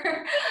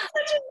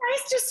 Such a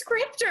nice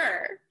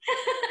descriptor.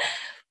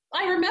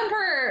 I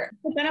remember.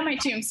 Put that on my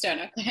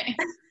tombstone, okay?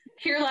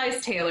 Here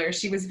lies Taylor.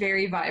 She was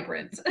very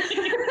vibrant.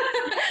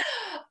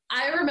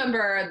 I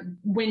remember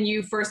when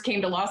you first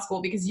came to law school,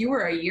 because you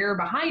were a year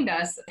behind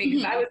us,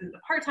 because I was in the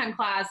part-time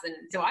class, and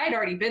so I had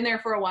already been there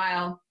for a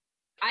while.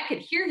 I could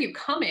hear you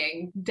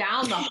coming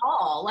down the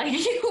hall. Like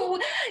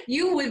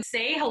you would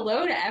say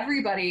hello to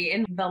everybody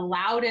in the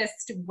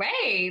loudest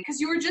way, because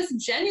you were just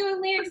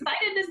genuinely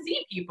excited to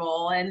see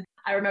people. And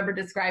I remember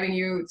describing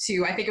you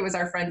to, I think it was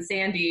our friend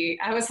Sandy.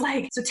 I was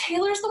like, so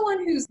Taylor's the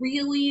one who's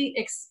really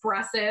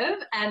expressive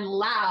and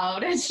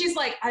loud. And she's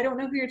like, I don't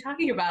know who you're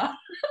talking about.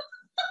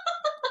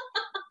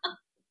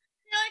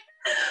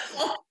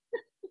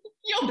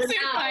 You'll soon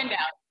find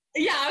out.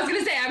 Yeah, I was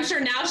going to say, I'm sure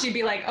now she'd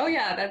be like, oh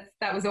yeah,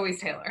 that was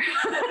always Taylor.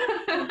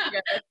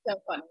 Yeah, that's so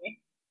funny.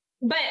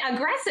 But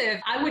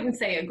aggressive, I wouldn't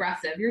say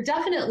aggressive. You're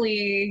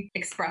definitely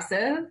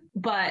expressive,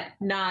 but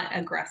not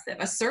aggressive.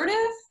 Assertive,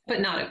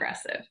 but not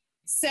aggressive.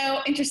 So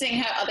interesting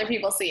how other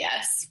people see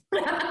us.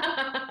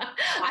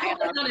 I hope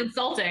that's not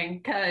insulting,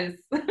 because...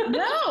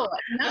 No.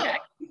 Okay.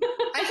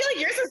 I feel like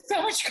yours is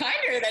so much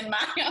kinder than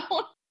my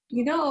own.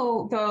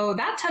 Though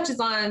that touches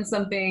on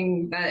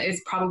something that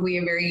is probably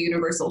a very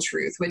universal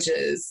truth, which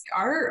is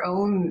our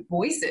own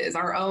voices,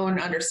 our own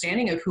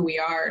understanding of who we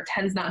are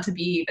tends not to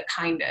be the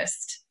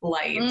kindest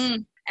light.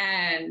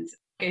 And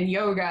in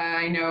yoga,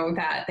 I know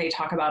that they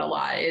talk about a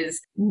lot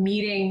is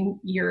meeting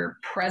your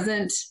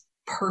present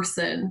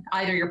person,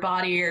 either your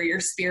body or your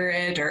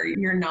spirit or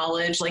your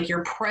knowledge, like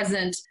your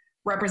present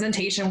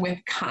representation with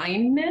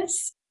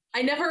kindness.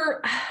 I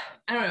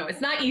don't know,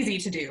 it's not easy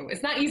to do.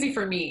 It's not easy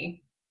for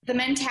me. The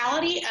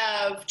mentality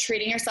of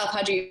treating yourself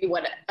how you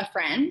would a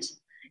friend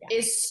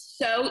is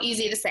so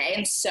easy to say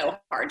and so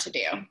hard to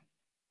do.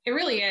 It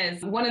really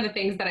is. One of the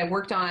things that I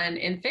worked on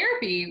in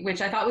therapy,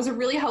 which I thought was a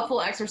really helpful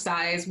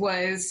exercise,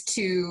 was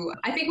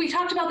I think we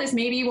talked about this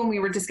maybe when we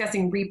were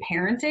discussing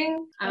reparenting.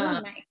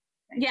 Nice.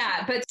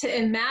 Yeah, but to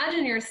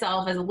imagine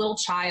yourself as a little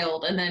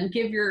child and then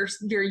give your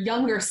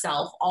younger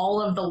self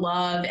all of the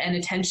love and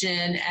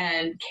attention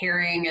and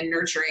caring and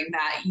nurturing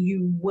that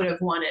you would have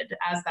wanted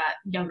as that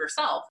younger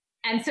self.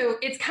 And so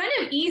it's kind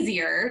of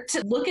easier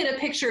to look at a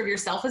picture of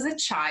yourself as a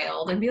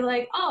child and be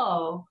like,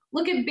 oh,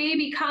 look at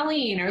baby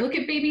Colleen or look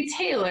at baby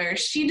Taylor.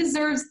 She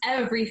deserves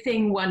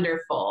everything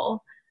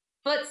wonderful.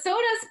 But so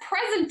does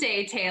present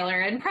day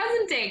Taylor and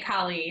present day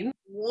Colleen.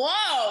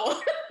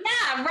 Whoa.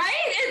 Yeah,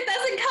 right? It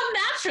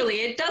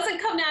doesn't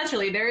come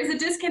naturally. There is a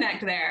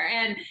disconnect there.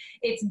 And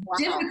it's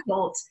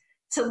difficult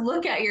to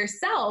look at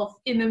yourself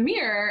in the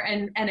mirror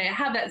and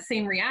have that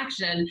same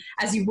reaction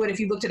as you would if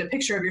you looked at a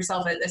picture of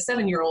yourself as a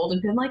 7-year-old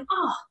and been like,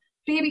 oh,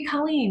 baby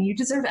Colleen, you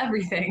deserve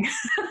everything.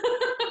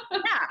 Yeah.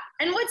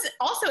 And what's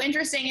also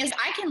interesting is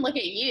I can look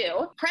at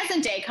you,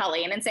 present day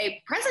Colleen, and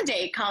say, present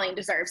day Colleen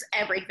deserves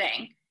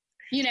everything,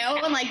 you know,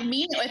 and like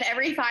mean it with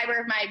every fiber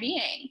of my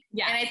being.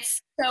 Yeah. And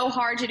it's so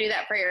hard to do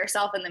that for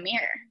yourself in the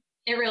mirror.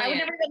 It really I would is.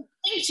 never even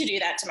think to do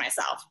that to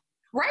myself.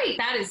 Right.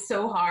 That is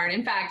so hard.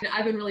 In fact,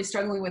 I've been really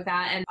struggling with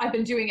that, and I've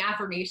been doing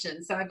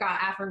affirmations. So I've got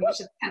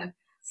affirmations kind of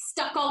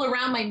stuck all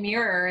around my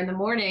mirror in the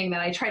morning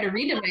that I try to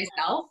read to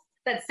myself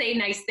that say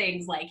nice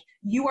things like,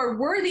 you are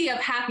worthy of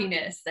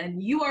happiness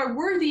and you are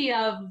worthy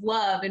of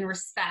love and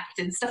respect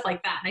and stuff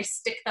like that. And I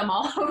stick them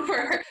all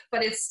over,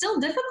 but it's still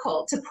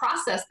difficult to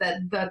process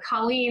that the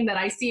Colleen that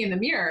I see in the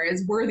mirror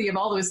is worthy of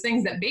all those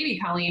things that baby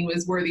Colleen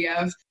was worthy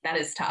of. That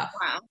is tough.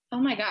 Wow. Oh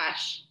my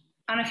gosh.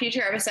 On a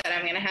future episode,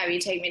 I'm going to have you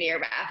take me to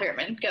your bathroom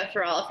and go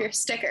through all of your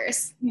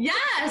stickers.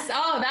 Yes.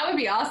 Oh, that would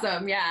be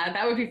awesome. Yeah,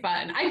 that would be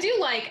fun. I do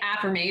like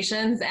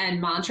affirmations and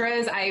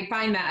mantras. I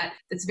find that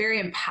it's very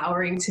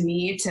empowering to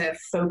me to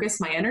focus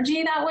my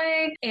energy that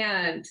way.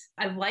 And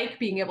I like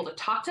being able to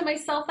talk to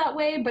myself that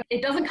way, but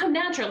it doesn't come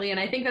naturally. And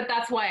I think that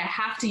that's why I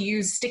have to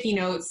use sticky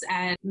notes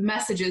and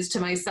messages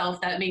to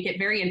myself that make it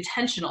very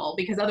intentional,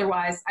 because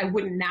otherwise I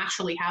wouldn't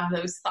naturally have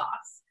those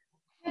thoughts.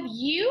 Have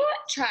you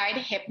tried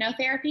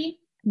hypnotherapy?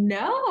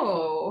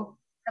 No.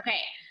 Okay.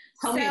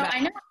 Tell me about I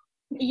know.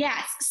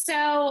 Yes.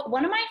 So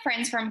one of my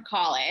friends from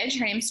college,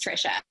 her name's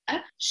Trisha.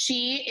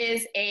 She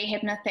is a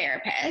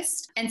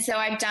hypnotherapist. And so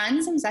I've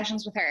done some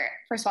sessions with her.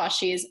 First of all,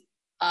 she's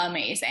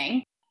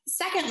amazing.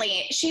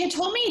 Secondly, she had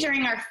told me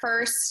during our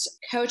first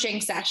coaching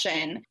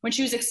session, when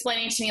she was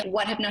explaining to me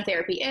what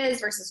hypnotherapy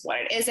is versus what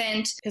it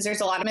isn't, because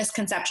there's a lot of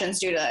misconceptions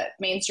due to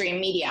mainstream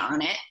media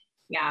on it.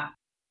 Yeah.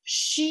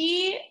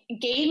 She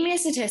gave me a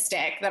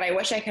statistic that I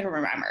wish I could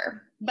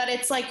remember, but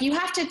it's like you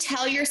have to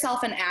tell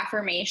yourself an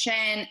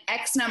affirmation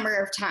X number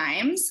of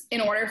times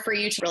in order for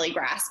you to really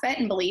grasp it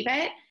and believe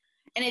it.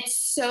 And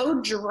it's so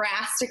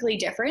drastically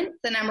different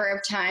the number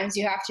of times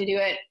you have to do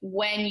it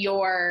when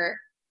you're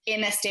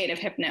in a state of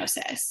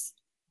hypnosis,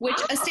 which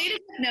a state of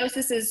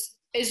hypnosis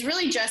is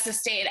really just a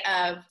state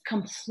of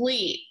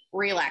complete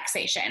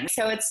relaxation.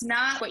 So it's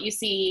not what you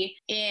see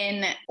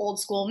in old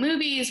school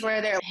movies where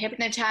they're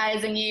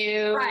hypnotizing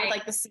you, right, with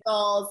like the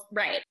skulls.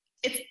 Right.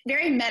 It's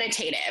very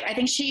meditative. I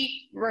think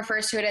she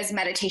refers to it as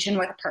meditation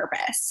with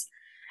purpose.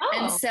 Oh.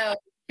 And so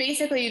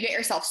basically you get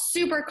yourself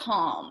super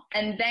calm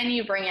and then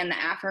you bring in the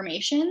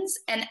affirmations.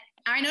 And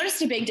I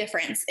noticed a big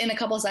difference in a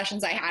couple of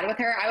sessions I had with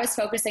her. I was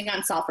focusing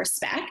on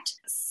self-respect.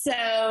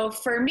 So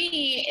for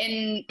me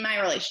in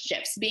my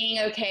relationships, being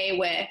okay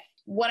with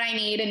what I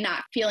need and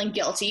not feeling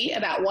guilty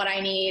about what I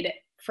need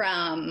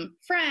from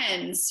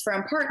friends,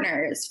 from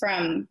partners,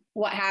 from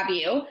what have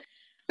you.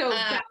 So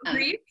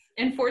boundaries,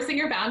 enforcing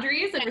your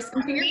boundaries and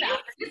respecting your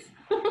boundaries.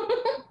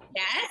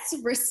 Yes,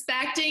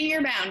 respecting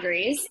your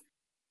boundaries.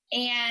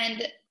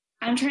 And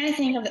I'm trying to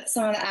think of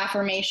some of the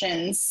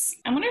affirmations.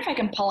 I wonder if I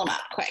can pull them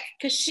up quick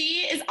because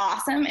she is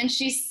awesome and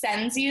she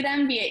sends you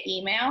them via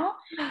email.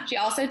 She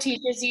also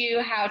teaches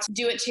you how to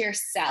do it to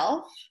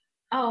yourself.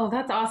 Oh,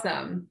 that's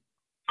awesome.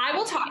 I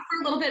will talk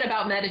for a little bit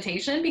about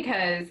meditation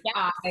because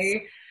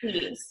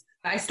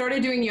I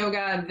started doing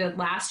yoga the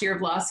last year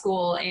of law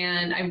school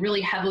and I really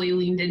heavily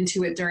leaned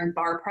into it during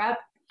bar prep.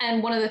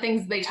 And one of the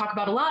things they talk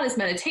about a lot is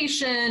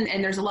meditation,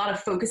 and there's a lot of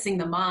focusing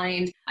the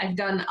mind. I've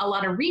done a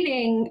lot of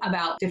reading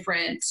about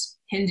different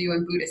Hindu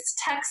and Buddhist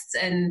texts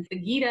and the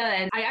Gita,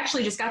 and I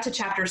actually just got to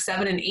chapter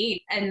 7 and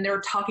 8, and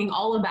they're talking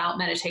all about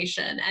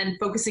meditation and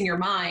focusing your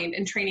mind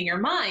and training your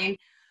mind,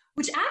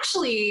 which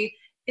actually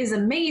is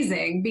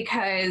amazing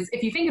because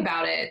if you think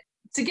about it,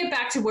 to get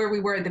back to where we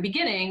were at the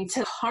beginning,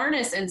 to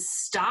harness and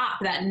stop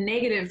that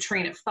negative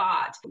train of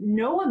thought,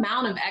 no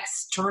amount of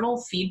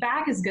external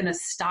feedback is going to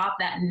stop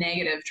that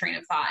negative train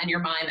of thought in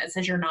your mind that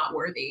says you're not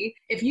worthy.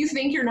 If you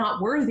think you're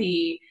not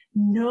worthy,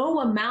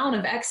 no amount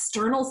of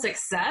external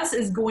success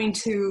is going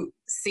to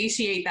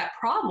satiate that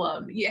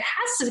problem. It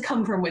has to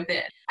come from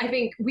within. I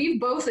think we've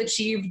both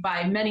achieved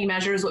by many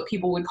measures what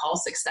people would call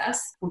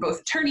success. We're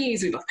both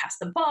attorneys, we both passed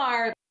the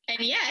bar. And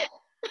yet...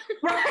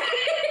 Right.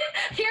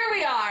 Here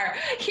we are,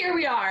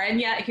 and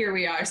yet here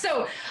we are.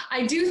 So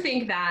I do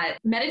think that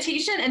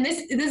meditation, and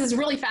this is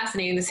really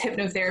fascinating, this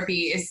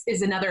hypnotherapy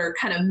is another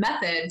kind of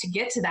method to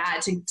get to that,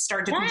 to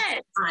start to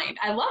mind.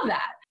 I love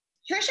that.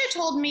 Trisha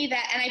told me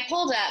that, and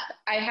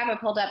I have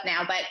it pulled up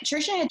now, but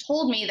Trisha had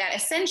told me that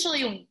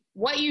essentially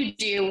what you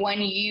do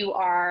when you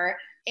are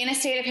in a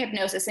state of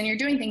hypnosis and you're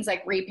doing things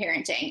like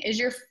reparenting is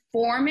you're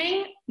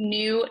forming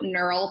new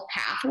neural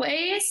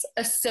pathways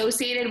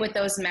associated with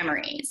those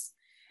memories.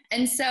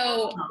 And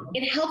so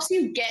it helps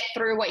you get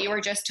through what you were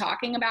just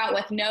talking about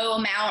with no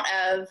amount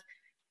of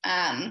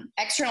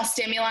external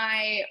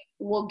stimuli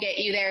will get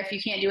you there if you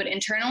can't do it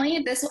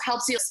internally. This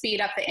helps you speed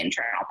up the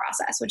internal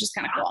process, which is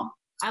kind of cool.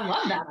 I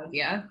love that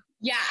idea.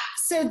 Yeah.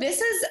 So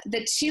this is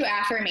the 2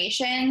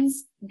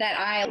 affirmations that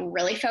I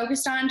really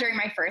focused on during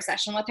my first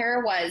session with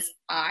her was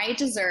I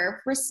deserve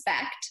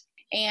respect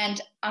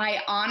and I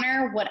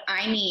honor what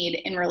I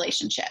need in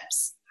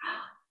relationships.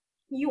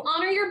 You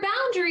honor your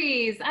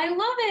boundaries. I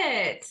love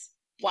it.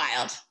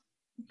 Wild.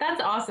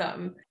 That's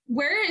awesome.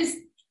 Where is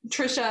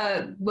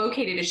Trisha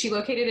located? Is she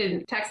located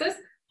in Texas?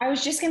 I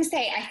was just going to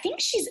say, I think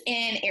she's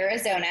in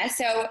Arizona.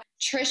 So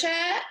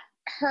Trisha,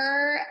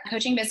 her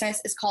coaching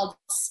business is called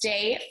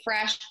Stay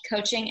Fresh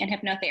Coaching and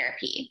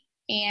Hypnotherapy.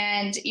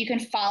 And you can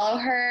follow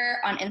her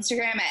on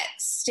Instagram at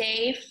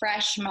Stay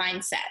Fresh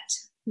Mindset.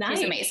 Nice.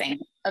 She's amazing.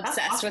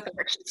 Obsessed awesome with the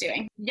work she's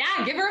doing.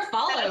 Yeah, give her a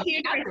follow. When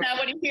you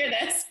hear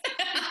this.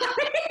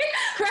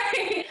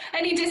 Right.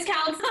 Any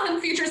discounts on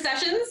future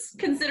sessions?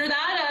 Consider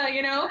that,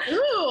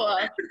 Ooh,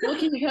 we'll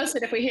keep you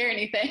posted if we hear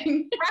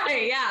anything.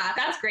 Right. Yeah,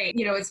 that's great.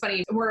 It's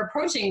funny. We're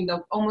approaching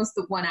almost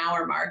the 1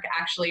 hour mark,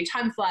 actually.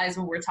 Time flies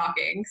when we're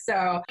talking.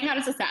 So how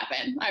does this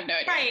happen? I have no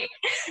idea. Right.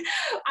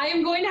 I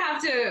am going to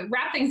have to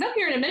wrap things up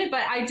here in a minute,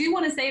 but I do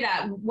want to say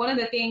that one of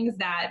the things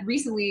that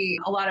recently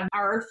a lot of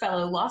our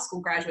fellow law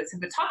school graduates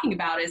have been talking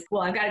about is,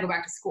 well, I've got to go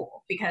back to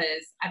school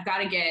because I've got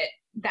to get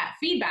that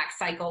feedback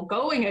cycle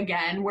going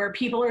again where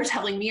people are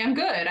telling me I'm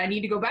good. I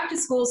need to go back to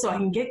school so I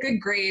can get good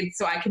grades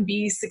so I can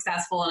be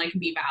successful and I can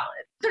be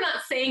valid. They're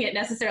not saying it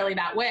necessarily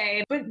that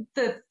way, but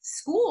the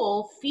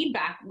school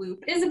feedback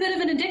loop is a bit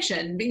of an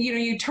addiction.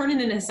 You turn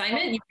in an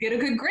assignment, you get a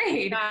good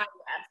grade.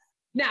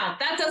 Now,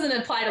 that doesn't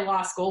apply to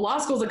law school. Law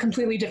school is a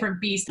completely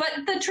different beast, but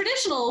the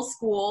traditional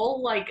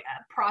school,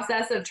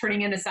 process of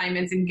turning in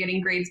assignments and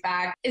getting grades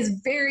back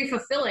is very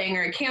fulfilling,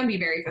 or it can be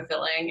very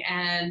fulfilling.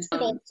 And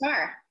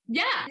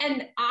yeah,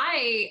 and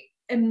I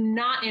am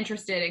not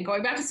interested in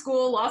going back to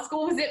school. Law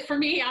school was it for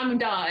me. I'm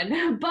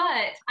done.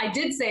 But I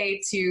did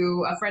say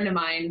to a friend of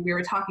mine, we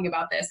were talking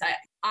about this,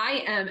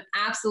 I am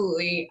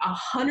absolutely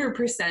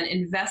 100%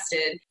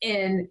 invested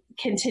in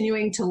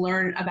continuing to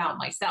learn about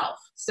myself.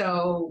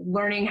 So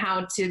learning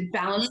how to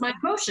balance my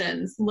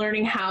emotions,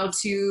 learning how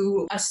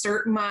to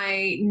assert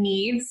my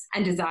needs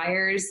and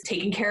desires,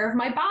 taking care of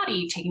my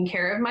body, taking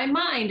care of my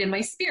mind and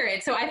my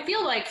spirit. So I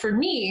feel like for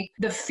me,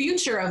 the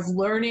future of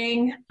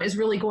learning is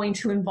really going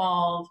to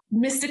involve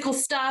mystical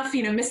stuff,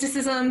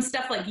 mysticism,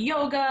 stuff like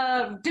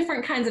yoga,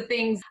 different kinds of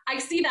things. I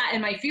see that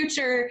in my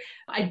future.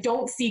 I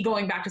don't see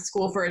going back to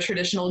school for a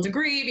traditional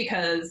degree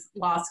because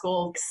law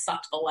school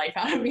sucked the life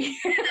out of me.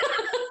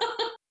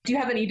 Do you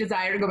have any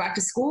desire to go back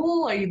to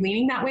school? Are you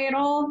leaning that way at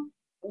all?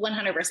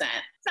 100%.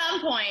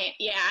 Some point,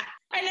 yeah.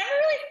 I never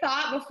really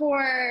thought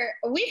before.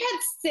 We've had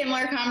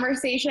similar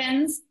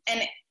conversations,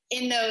 and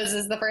in those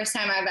is the first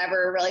time I've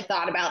ever really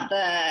thought about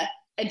the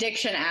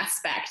addiction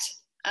aspect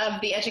of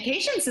the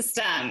education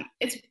system.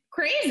 It's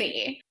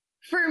crazy.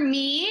 For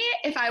me,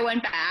 if I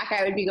went back,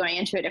 I would be going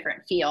into a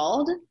different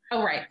field.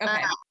 Oh, right.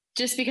 Okay.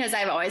 Just because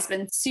I've always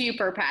been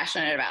super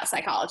passionate about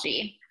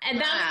psychology.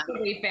 And that's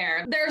totally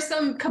fair. There are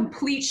some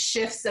complete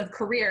shifts of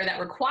career that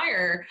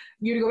require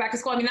you to go back to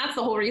school. I mean, that's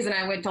the whole reason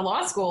I went to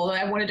law school.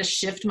 I wanted to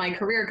shift my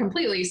career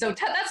completely. So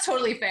that's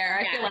totally fair.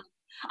 I feel like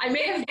I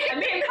may have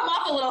come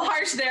off a little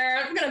harsh there.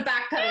 I'm going to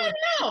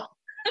backpedal.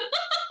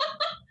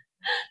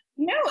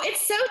 No,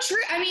 it's so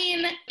true. I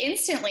mean,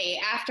 instantly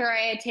after I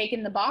had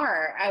taken the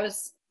bar,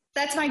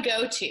 that's my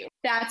go-to.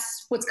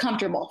 That's what's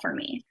comfortable for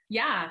me.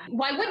 Yeah.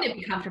 Why wouldn't it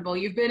be comfortable?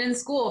 You've been in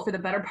school for the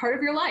better part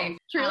of your life.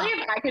 Truly,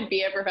 if I could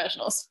be a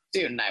professional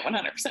student, I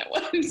 100%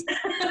 would.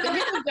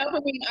 The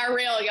dopamine are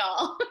real,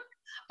 y'all.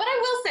 But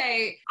I will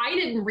say, I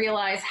didn't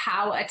realize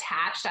how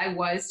attached I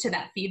was to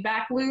that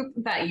feedback loop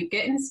that you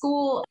get in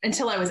school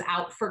until I was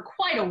out for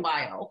quite a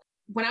while.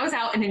 When I was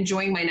out and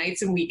enjoying my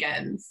nights and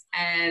weekends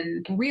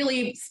and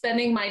really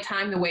spending my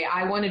time the way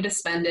I wanted to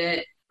spend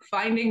it,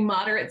 finding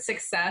moderate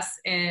success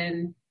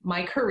in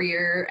my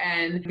career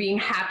and being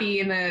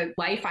happy in the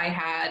life I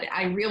had,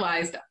 I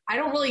realized I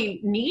don't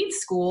really need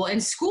school.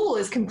 And school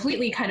is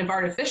completely kind of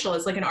artificial.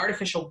 It's like an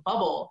artificial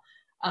bubble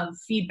of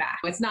feedback.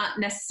 It's not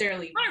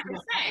necessarily 100%.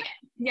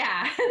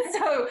 Yeah.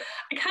 So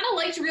I kind of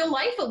liked real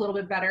life a little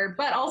bit better,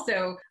 but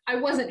also I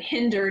wasn't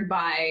hindered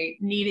by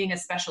needing a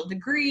special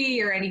degree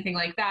or anything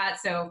like that.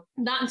 So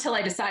not until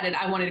I decided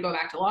I wanted to go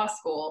back to law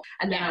school.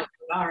 And then I was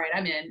like, all right,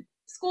 I'm in.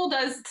 School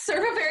does serve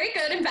a very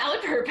good and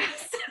valid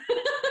purpose.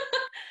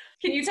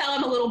 Can you tell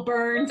I'm a little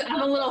burned?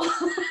 I'm a little...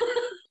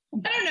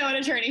 I don't know an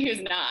attorney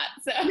who's not,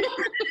 so.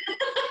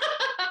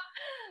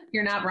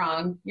 You're not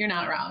wrong. You're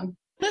not wrong.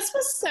 This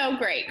was so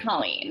great,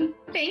 Colleen.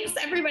 Thanks,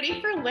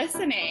 everybody, for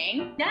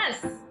listening.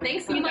 Yes.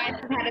 Thanks so much. You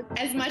guys have had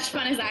as much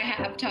fun as I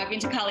have talking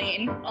to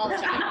Colleen all the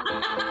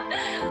time.